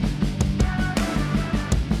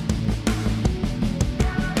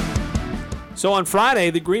 So on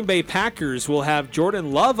Friday, the Green Bay Packers will have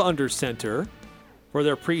Jordan Love under center for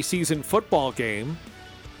their preseason football game.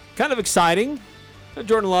 Kind of exciting.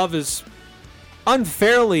 Jordan Love has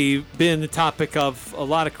unfairly been the topic of a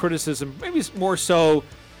lot of criticism, maybe more so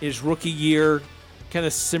his rookie year, kind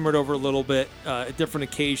of simmered over a little bit at different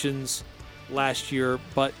occasions last year.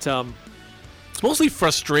 But it's mostly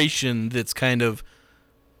frustration that's kind of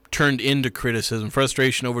turned into criticism.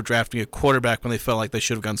 Frustration over drafting a quarterback when they felt like they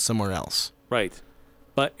should have gone somewhere else. Right.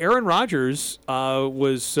 But Aaron Rodgers had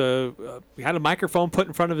a microphone put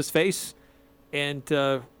in front of his face and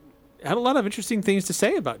had a lot of interesting things to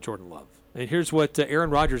say about Jordan Love. And here's what Aaron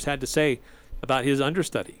Rodgers had to say about his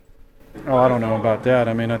understudy. Oh, I don't know about that.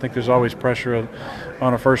 I mean, I think there's always pressure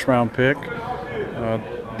on a first-round pick.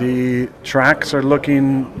 The tracks are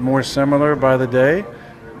looking more similar by the day.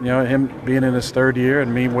 You know, him being in his third year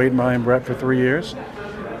and me waiting behind Brett for 3 years.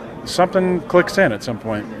 Something clicks in at some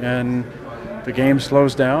point, and the game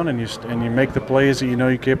slows down, and you make the plays that you know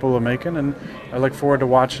you're capable of making. And I look forward to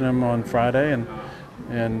watching him on Friday and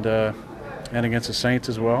against the Saints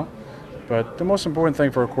as well. But the most important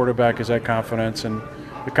thing for a quarterback is that confidence, and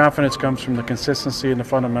the confidence comes from the consistency and the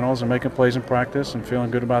fundamentals and making plays in practice and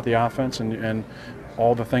feeling good about the offense and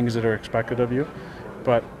all the things that are expected of you.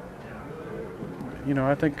 But, you know,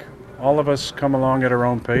 I think all of us come along at our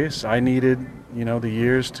own pace. I needed, you know, the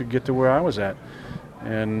years to get to where I was at.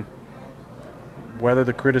 And whether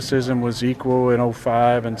the criticism was equal in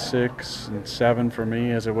 05 and 6 and 7 for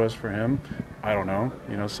me as it was for him, I don't know.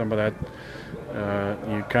 You know, some of that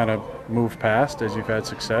you kind of move past as you've had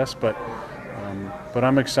success. But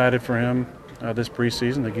I'm excited for him this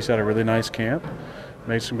preseason. I think he's had a really nice camp,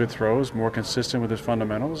 made some good throws, more consistent with his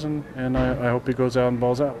fundamentals, and I hope he goes out and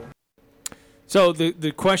balls out. So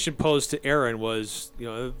the question posed to Aaron was, you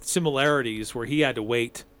know, similarities where he had to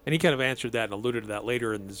wait, and he kind of answered that and alluded to that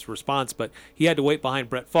later in his response, but he had to wait behind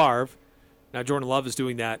Brett Favre. Now Jordan Love is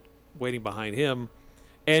doing that, waiting behind him.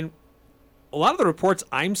 And a lot of the reports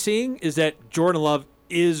I'm seeing is that Jordan Love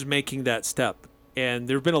is making that step. And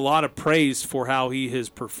there have been a lot of praise for how he has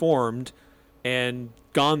performed and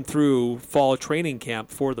gone through fall training camp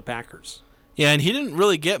for the Packers. Yeah, and he didn't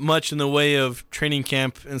really get much in the way of training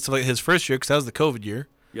camp and stuff like his first year because that was the COVID year.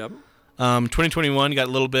 Yep. 2021 got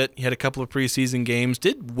a little bit. He had a couple of preseason games,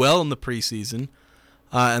 did well in the preseason.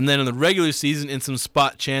 And then in the regular season, in some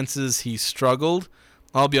spot chances, he struggled.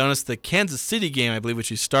 I'll be honest, the Kansas City game, I believe, which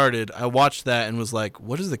he started, I watched that and was like,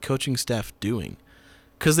 what is the coaching staff doing?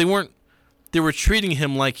 Because they were treating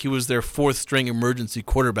him like he was their fourth-string emergency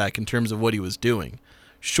quarterback in terms of what he was doing.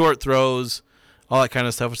 Short throws, all that kind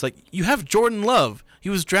of stuff. It's like, you have Jordan Love. He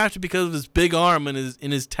was drafted because of his big arm and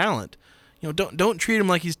his talent. You know, don't treat him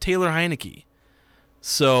like he's Taylor Heineke.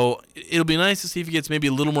 So it'll be nice to see if he gets maybe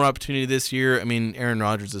a little more opportunity this year. I mean, Aaron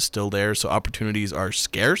Rodgers is still there, so opportunities are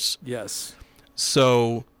scarce. Yes.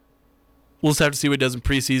 So we'll just have to see what he does in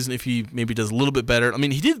preseason, if he maybe does a little bit better. I mean,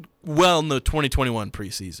 he did well in the 2021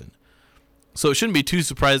 preseason. So it shouldn't be too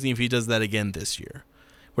surprising if he does that again this year,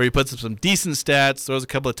 where he puts up some decent stats, throws a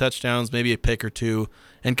couple of touchdowns, maybe a pick or two,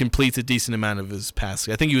 and completes a decent amount of his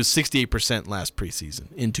passing. I think he was 68% last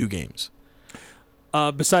preseason in 2 games.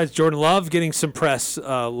 Besides Jordan Love getting some press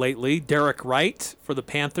lately, Derek Wright for the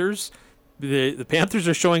Panthers. The Panthers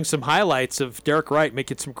are showing some highlights of Derek Wright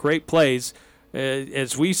making some great plays.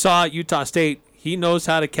 As we saw at Utah State, He knows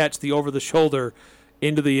how to catch the over-the-shoulder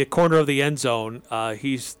into the corner of the end zone.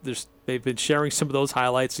 They've been sharing some of those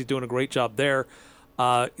highlights. He's doing a great job there.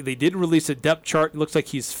 They did release a depth chart. It looks like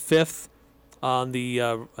he's 5th on the.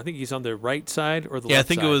 I think he's on the right side or the left side. I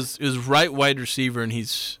think it was right wide receiver, and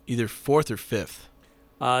he's either 4th or 5th.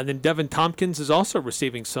 And then Devin Tompkins is also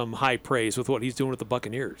receiving some high praise with what he's doing with the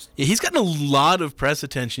Buccaneers. Yeah, he's gotten a lot of press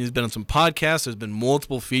attention. He's been on some podcasts. There's been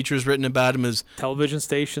multiple features written about him. As television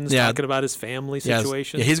stations talking about his family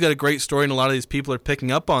situation. Yeah, he's got a great story, and a lot of these people are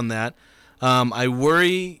picking up on that. I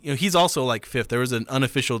worry, he's also like 5th. There was an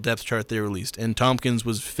unofficial depth chart they released, and Tompkins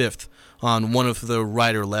was 5th on one of the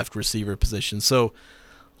right or left receiver positions. So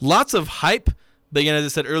lots of hype. But again, as I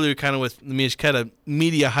said earlier, kind of with Mishketa,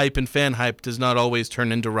 media hype and fan hype does not always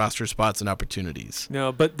turn into roster spots and opportunities.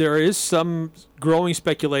 No, but there is some growing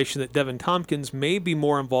speculation that Devin Tompkins may be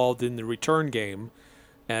more involved in the return game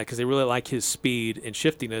because they really like his speed and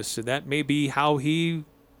shiftiness, and that may be how he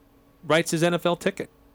writes his NFL ticket.